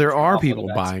 So there are people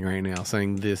buying right now,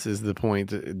 saying this is the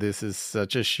point. This is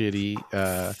such a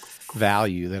shitty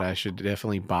value that I should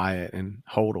definitely buy it and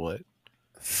hodl it.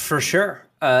 For sure.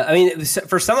 I mean,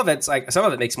 for some of it's like some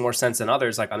of it makes more sense than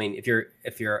others. Like, I mean, if you're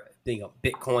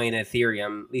Bitcoin,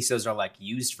 Ethereum, at least those are like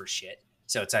used for shit.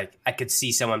 So it's like I could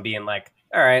see someone being like,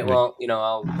 "All right, well,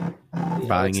 I'll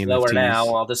buying it's lower NFTs. Now.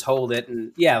 I'll just hold it."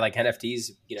 And yeah, like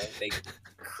NFTs, they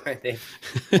they've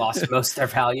lost most of their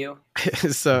value.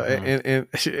 So, and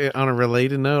on a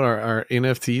related note, are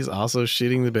NFTs also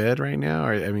shitting the bed right now?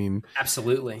 Or, I mean,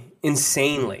 absolutely,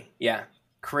 insanely, yeah,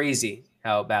 crazy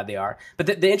how bad they are. But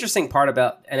the interesting part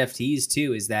about NFTs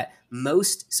too is that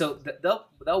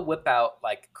they'll whip out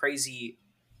like crazy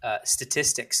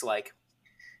statistics, like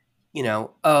the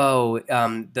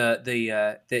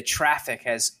traffic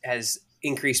has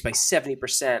increased by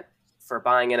 70% for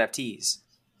buying NFTs.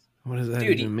 What does that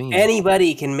even mean?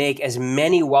 Anybody can make as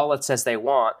many wallets as they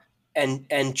want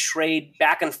and trade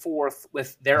back and forth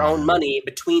with their own money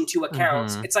between two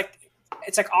accounts. It's like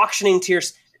auctioning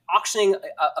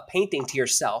a painting to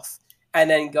yourself and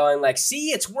then going like,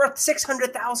 see, it's worth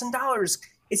 $600,000.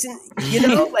 It's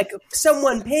like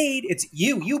someone paid. It's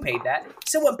you paid that.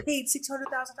 Someone paid $600,000,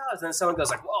 and then someone goes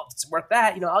like, well, it's worth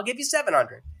that. I'll give you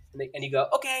 $700, and you go,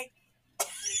 okay.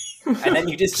 And then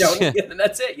you just don't, and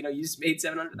that's it. You just made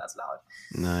 $700,000.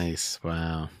 Nice.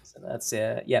 Wow. So that's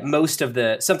most of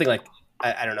something like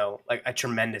I don't know, like a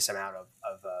tremendous amount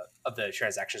of the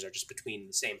transactions are just between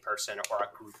the same person or a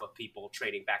group of people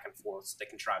trading back and forth, so they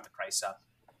can drive the price up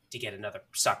to get another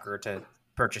sucker to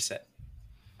purchase it.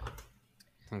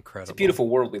 Incredible. It's a beautiful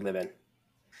world we live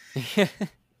in.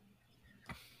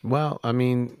 Well, I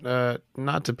mean,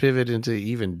 not to pivot into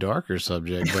even darker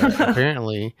subject, but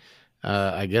apparently.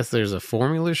 I guess there's a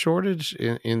formula shortage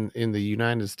in the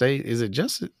United States. Is it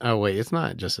just? Oh wait, it's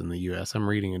not just in the U.S. I'm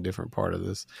reading a different part of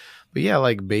this, but yeah,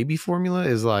 like baby formula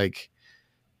is like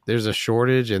there's a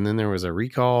shortage, and then there was a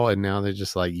recall, and now they're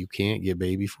just like you can't get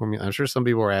baby formula. I'm sure some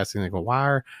people are asking like, well, why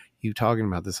are you talking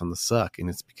about this on the suck? And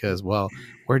it's because, well,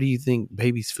 where do you think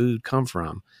baby's food come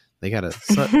from? They got to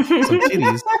suck some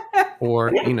titties,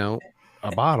 or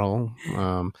a bottle.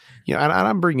 And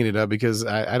I'm bringing it up because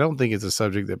I don't think it's a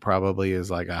subject that probably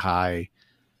is like of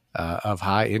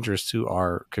high interest to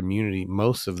our community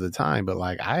most of the time. But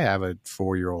like I have a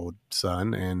 4-year-old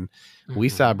son and we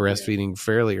stopped breastfeeding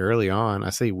fairly early on.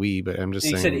 I say we, but I'm just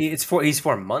saying he's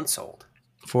 4 months old.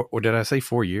 Or did I say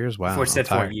 4 years? Wow. Said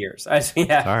 4 years.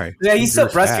 Sorry. Yeah, he's still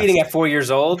breastfeeding at 4 years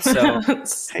old. So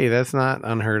hey, that's not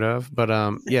unheard of. But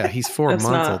yeah, he's 4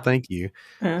 months old. Thank you.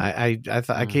 I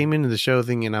thought I came into the show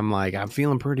thinking I'm like I'm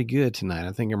feeling pretty good tonight.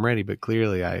 I think I'm ready. But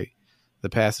clearly, the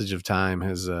passage of time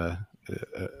has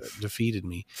defeated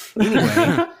me.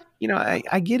 Anyway,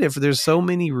 I get it. There's so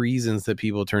many reasons that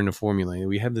people turn to formula.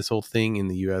 We have this whole thing in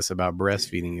the U.S. about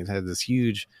breastfeeding. It had this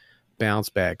huge bounce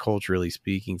back culturally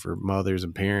speaking for mothers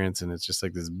and parents, and it's just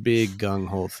like this big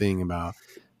gung-ho thing about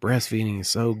breastfeeding is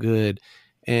so good.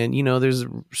 And there's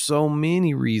so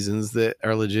many reasons that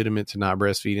are legitimate to not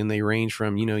breastfeed, and they range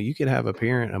from you could have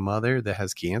a mother that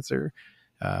has cancer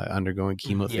undergoing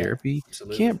chemotherapy,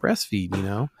 can't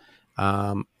breastfeed,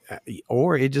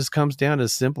 or it just comes down to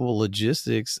simple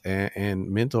logistics and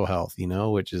mental health,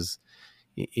 which is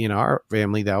in our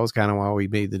family, that was kind of why we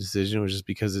made the decision, was just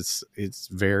because it's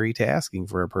very tasking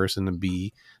for a person to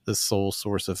be the sole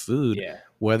source of food. Yeah.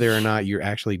 Whether or not you're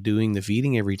actually doing the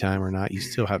feeding every time or not, you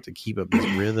still have to keep up this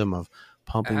rhythm of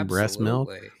pumping breast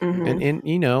milk.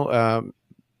 And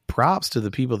props to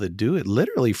the people that do it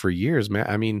literally for years, man.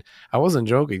 I mean, I wasn't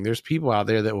joking. There's people out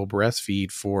there that will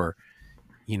breastfeed for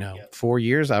 4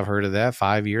 years. I've heard of that.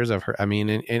 5 years. I've heard. I mean,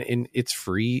 and it's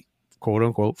free, quote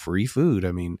unquote, free food.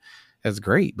 I mean, that's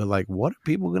great, but like, what are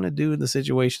people going to do in the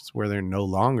situations where they're no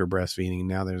longer breastfeeding?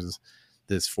 Now there's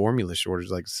this formula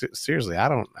shortage. Like, seriously,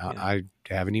 I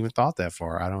haven't even thought that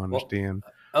far. I don't understand.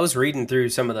 Well, I was reading through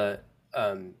some of the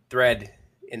thread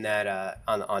in that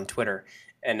on Twitter,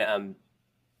 and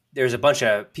there's a bunch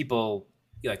of people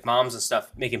like moms and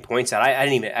stuff making points that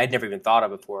I'd never even thought of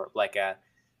before. Like,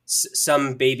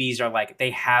 some babies are like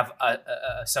they have a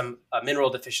mineral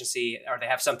deficiency, or they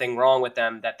have something wrong with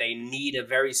them that they need a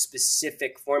very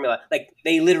specific formula. Like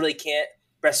they literally can't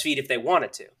breastfeed if they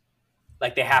wanted to.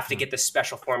 Like they have to get this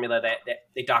special formula that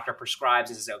the doctor prescribes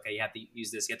and says, okay, you have to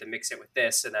use this, you have to mix it with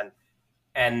this,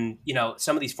 and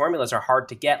some of these formulas are hard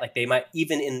to get. Like they might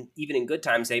even in good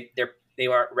times they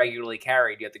aren't regularly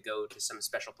carried. You have to go to some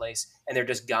special place, and they're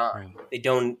just gone. Right. They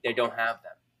don't have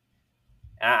them.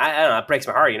 I don't know. It breaks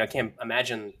my heart. I can't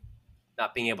imagine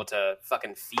not being able to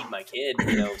fucking feed my kid.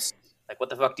 Like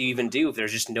what the fuck do you even do if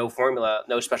there's just no formula,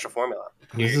 no special formula?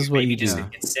 This is what you just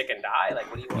get sick and die. Like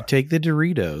what do you want? You take the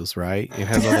Doritos, right? It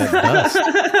has all that dust.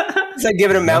 It's like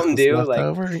giving a Mountain Dew.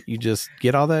 Over. You just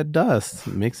get all that dust,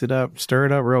 mix it up, stir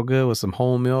it up real good with some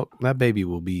whole milk. That baby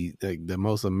will be like the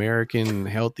most American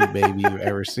healthy baby you've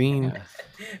ever seen.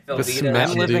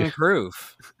 I'm living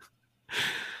proof.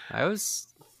 I was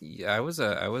Yeah, I was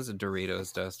a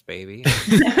Doritos dust baby.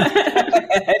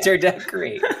 It turned out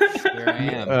great. Here I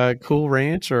am. Cool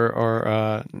Ranch or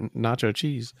nacho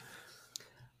cheese?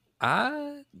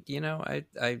 I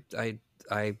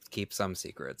keep some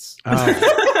secrets.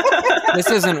 Oh. This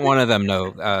isn't one of them.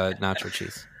 No, nacho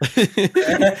cheese.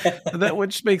 That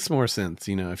which makes more sense,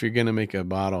 if you're gonna make a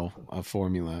bottle of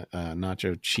formula,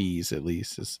 nacho cheese at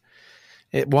least is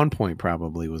at one point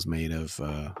probably was made of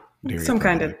dairy some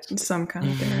kind of products.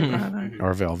 dairy product.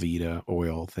 Or Velveeta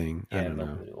oil thing. I don't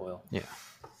know. Oil. Yeah.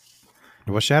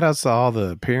 Well, shout outs to all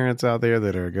the parents out there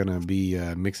that are gonna be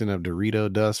mixing up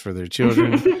Dorito dust for their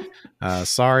children.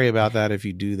 Sorry about that if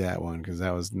you do that one, because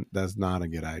that's not a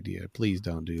good idea. Please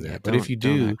don't do that. Yeah, but if you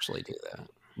don't do, actually do that.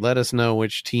 let us know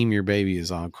which team your baby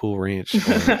is on, Cool Ranch or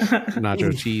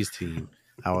Nacho Cheese team.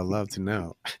 I would love to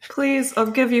know. Please, I'll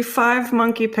give you 5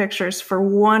 monkey pictures for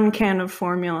 1 can of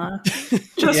formula.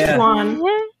 Just 1.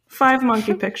 5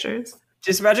 monkey pictures.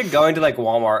 Just imagine going to like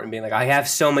Walmart and being like, I have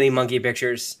so many monkey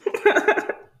pictures.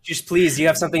 Just please, do you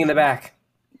have something in the back?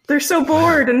 They're so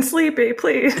bored and sleepy,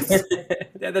 please.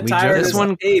 They're the tired this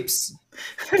one- apes.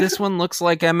 This one looks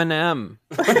like Eminem.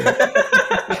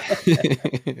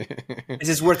 This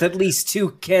is worth at least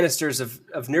 2 canisters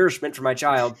of nourishment for my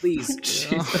child, please.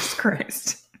 Jesus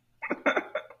Christ.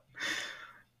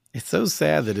 It's so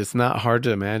sad that it's not hard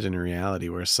to imagine a reality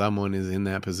where someone is in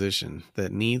that position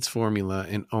that needs formula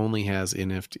and only has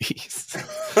NFTs.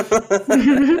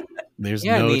 There's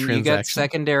no you got transaction.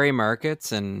 secondary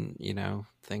markets and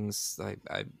things.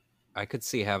 I could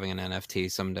see having an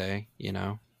NFT someday.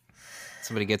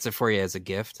 Somebody gets it for you as a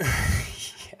gift.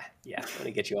 Yeah, let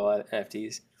me get you all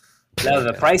NFTs. Now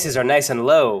the prices are nice and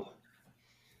low.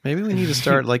 Maybe we need to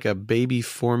start like a baby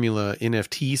formula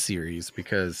NFT series,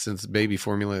 because since baby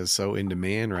formula is so in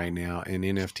demand right now and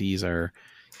NFTs are,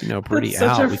 pretty That's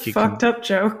out. such a fucked up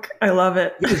joke. I love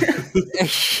it.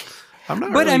 I'm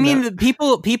not But really I mean, not-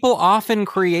 people often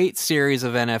create series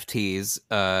of NFTs,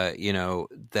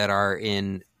 that are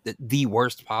in the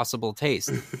worst possible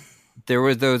taste. There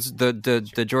were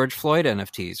the George Floyd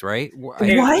NFTs, right? What?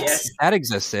 Yes. That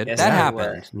existed. Yes, that they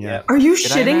happened. were. Yeah. Are you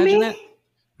Did I shitting imagine me? it?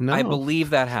 no, I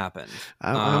believe that happened.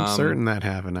 I'm certain that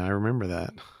happened. I remember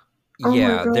that. Oh my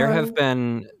Yeah, there God. have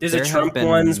been. There's there the have Trump been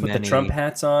ones with the many- Trump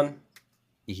hats on.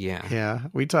 Yeah. Yeah,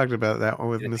 we talked about that one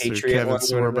with The Mr. Patriot Kevin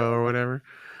ones or Sorbo or whatever.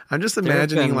 I'm just have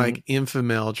imagining been- like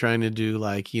Infamil trying to do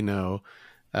like,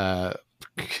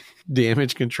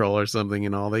 damage control or something,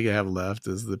 and all they have left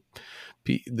is the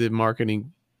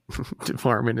marketing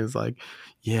department is like,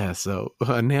 yeah, so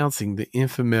announcing the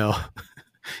Infamil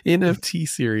NFT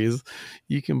series,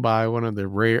 you can buy one of the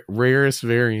rarest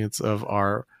variants of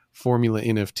our formula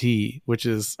NFT, which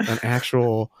is an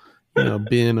actual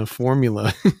bin of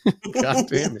formula. God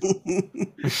damn it.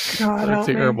 God, So help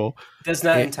me. terrible. Does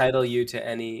not Yeah. entitle you to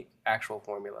any actual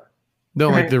formula. No,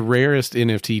 like Right. the rarest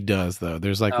NFT does though.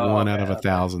 There's like Oh, one okay, out of okay.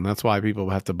 1,000. That's why people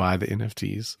have to buy the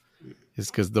NFTs. Is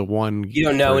because the one You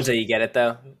don't know first- until you get it,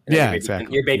 though. And Yeah, your baby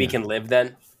exactly. Your baby Yeah. can live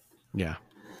then. Yeah,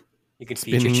 You can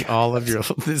feed your spending child. all of your.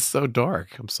 This is so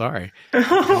dark. I'm sorry.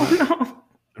 Oh no.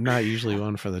 I'm not usually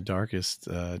one for the darkest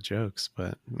jokes,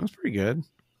 but it was pretty good.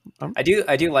 I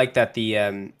do like that the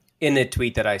in the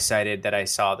tweet that I cited that I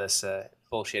saw this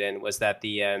bullshit in was that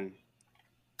the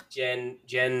Jen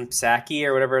Psaki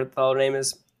or whatever the fellow name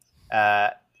is,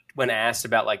 when asked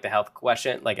about like the health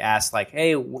question, like asked like,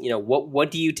 hey,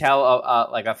 what do you tell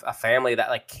a family that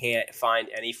like can't find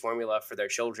any formula for their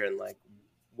children? Like,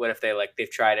 what if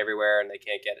they've tried everywhere and they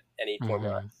can't get any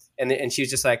formula? And she was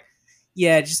just like,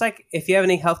 yeah, just like if you have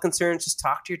any health concerns, just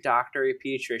talk to your doctor, your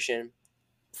pediatrician.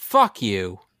 Fuck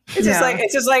you. It's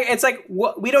just like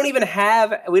what we don't even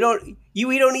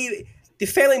the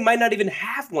family might not even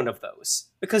have one of those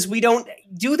because we don't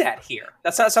do that here.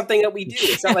 That's not something that we do.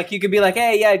 It's not like you could be like,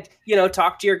 hey, yeah,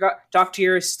 talk to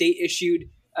your state issued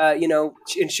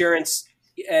insurance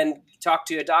and talk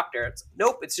to a doctor.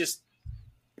 Nope. It's just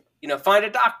find a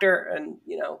doctor and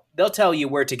they'll tell you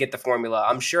where to get the formula.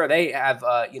 I'm sure they have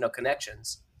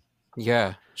connections.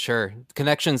 Yeah, sure.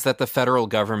 Connections that the federal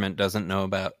government doesn't know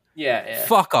about. Yeah.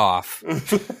 Fuck off.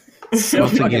 So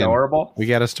Once fucking again, horrible. We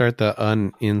got to start the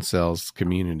un-incels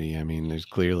community. I mean, there's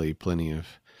clearly plenty of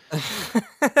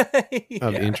Yeah.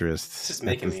 interests It's just at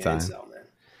making this me time. an incel, man.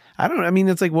 I don't. I mean,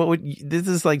 it's like this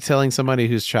is like telling somebody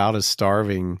whose child is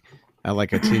starving,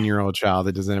 like a 10-year-old child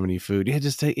that doesn't have any food. Yeah,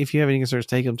 just if you have any concerns,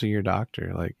 take them to your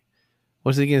doctor. Like,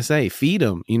 what's he gonna say? Feed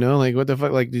him. Like what the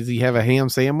fuck? Like, does he have a ham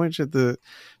sandwich at the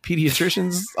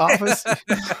pediatrician's office?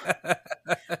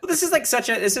 Well, this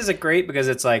is a great because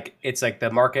it's like the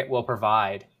market will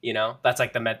provide. That's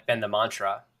like been the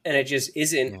mantra, and it just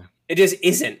isn't. Yeah. It just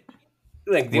isn't.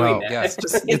 like doing that. yeah,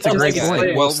 it's a great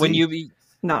point. Well, We'll when see. you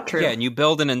Not true. yeah, and you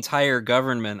build an entire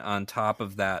government on top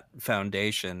of that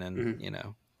foundation, and Mhm. you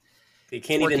know, They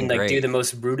can't It's even working like do great. the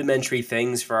most rudimentary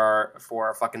things for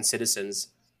our fucking citizens,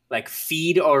 like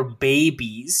feed our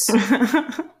babies.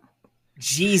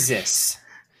 Jesus.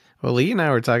 Well, Lee and I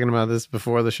were talking about this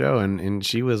before the show, and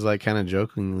she was like kind of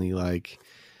jokingly like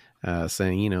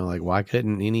saying, you know, like why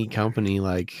couldn't any company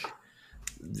like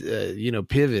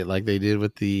pivot like they did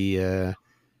with the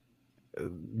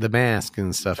mask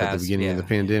and stuff at the Fast, beginning of the yeah,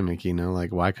 pandemic, you know,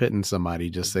 like why couldn't somebody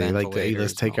just say like, hey,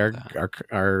 let's Ventilators take and all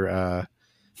our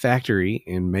factory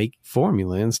and make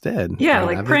formula instead. Yeah, I mean, I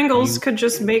like think Pringles could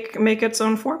just make its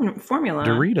own formula.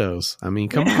 Doritos. I mean,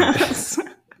 come on. Yes.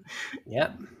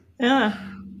 Yep. Yeah.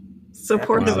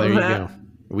 Supportive Well, there of you that. go.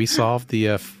 We solved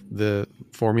the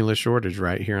formula shortage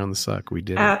right here on the Suck. We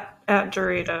did it. At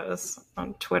Doritos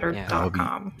on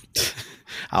Twitter.com.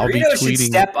 I'll be Doritos should tweeting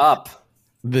step up.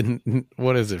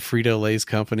 what is it, Frito-Lay's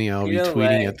company. I'll be Frito-Lay.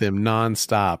 tweeting at them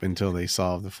nonstop until they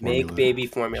solve the formula. Make baby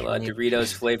formula,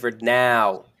 Doritos flavored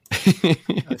now. I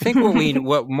think what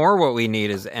we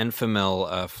need is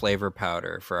Enfamil flavor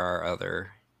powder for our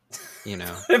other, you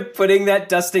know. Putting that,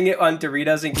 dusting it on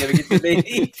Doritos and giving it to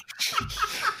baby.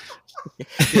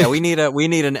 Yeah, we need an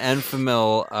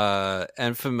Enfamil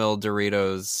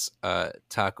Doritos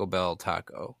Taco Bell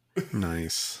taco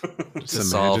Nice. to Just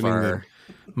solve imagining our.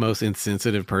 the most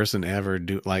insensitive person ever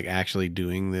actually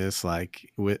doing this, like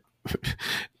within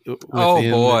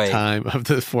boy. the time of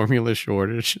the formula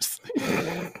shortage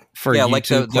for Yeah, YouTube like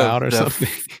the Cloud or something.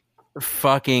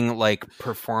 Fucking like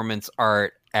performance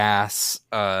art ass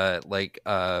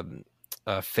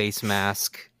face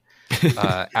mask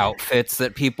outfits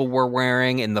that people were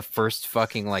wearing in the first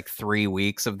fucking like 3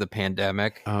 weeks of the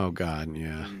pandemic. Oh God,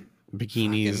 yeah,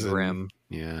 bikinis Fucking and grim.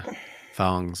 yeah,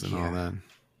 thongs and all Yeah. that.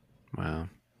 Wow.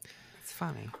 It's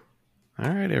funny. All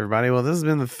right, everybody. Well, this has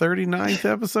been the 39th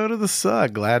episode of The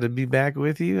Suck. Glad to be back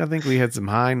with you. I think we had some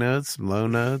high notes, some low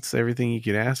notes, everything you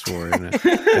could ask for in an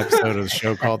episode of the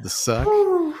show called The Suck.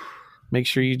 Make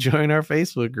sure you join our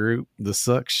Facebook group, The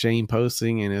Suck Shame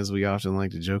Posting. And as we often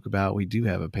like to joke about, we do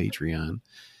have a Patreon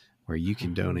where you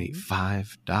can donate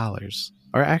 $5.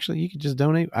 Or actually, you could just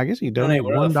donate. I guess you can donate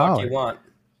whatever the fuck $1. you want.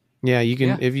 Yeah, you can.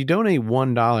 Yeah. If you donate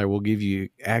 $1, we'll give you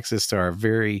access to our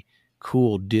very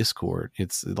cool Discord.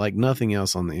 It's like nothing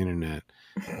else on the internet.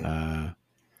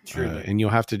 Truly. And you'll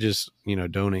have to just,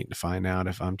 donate to find out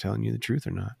if I'm telling you the truth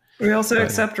or not. We also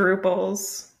accept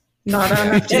Ruples. Not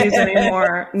NFTs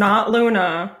anymore. Not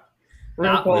Luna.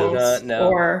 Not Ruples Luna, no.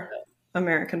 or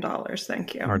American dollars.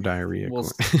 Thank you. Our diarrhea. We'll,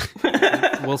 coin.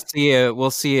 we'll see you.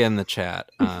 We'll see you in the chat,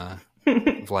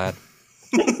 Vlad.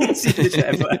 See the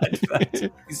chat,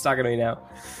 but he's talking to me now.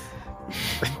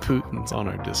 Putin's on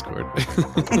our Discord.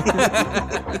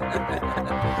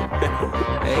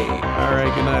 Hey. All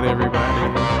right. Good night,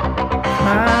 everybody.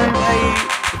 Bye.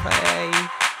 Bye.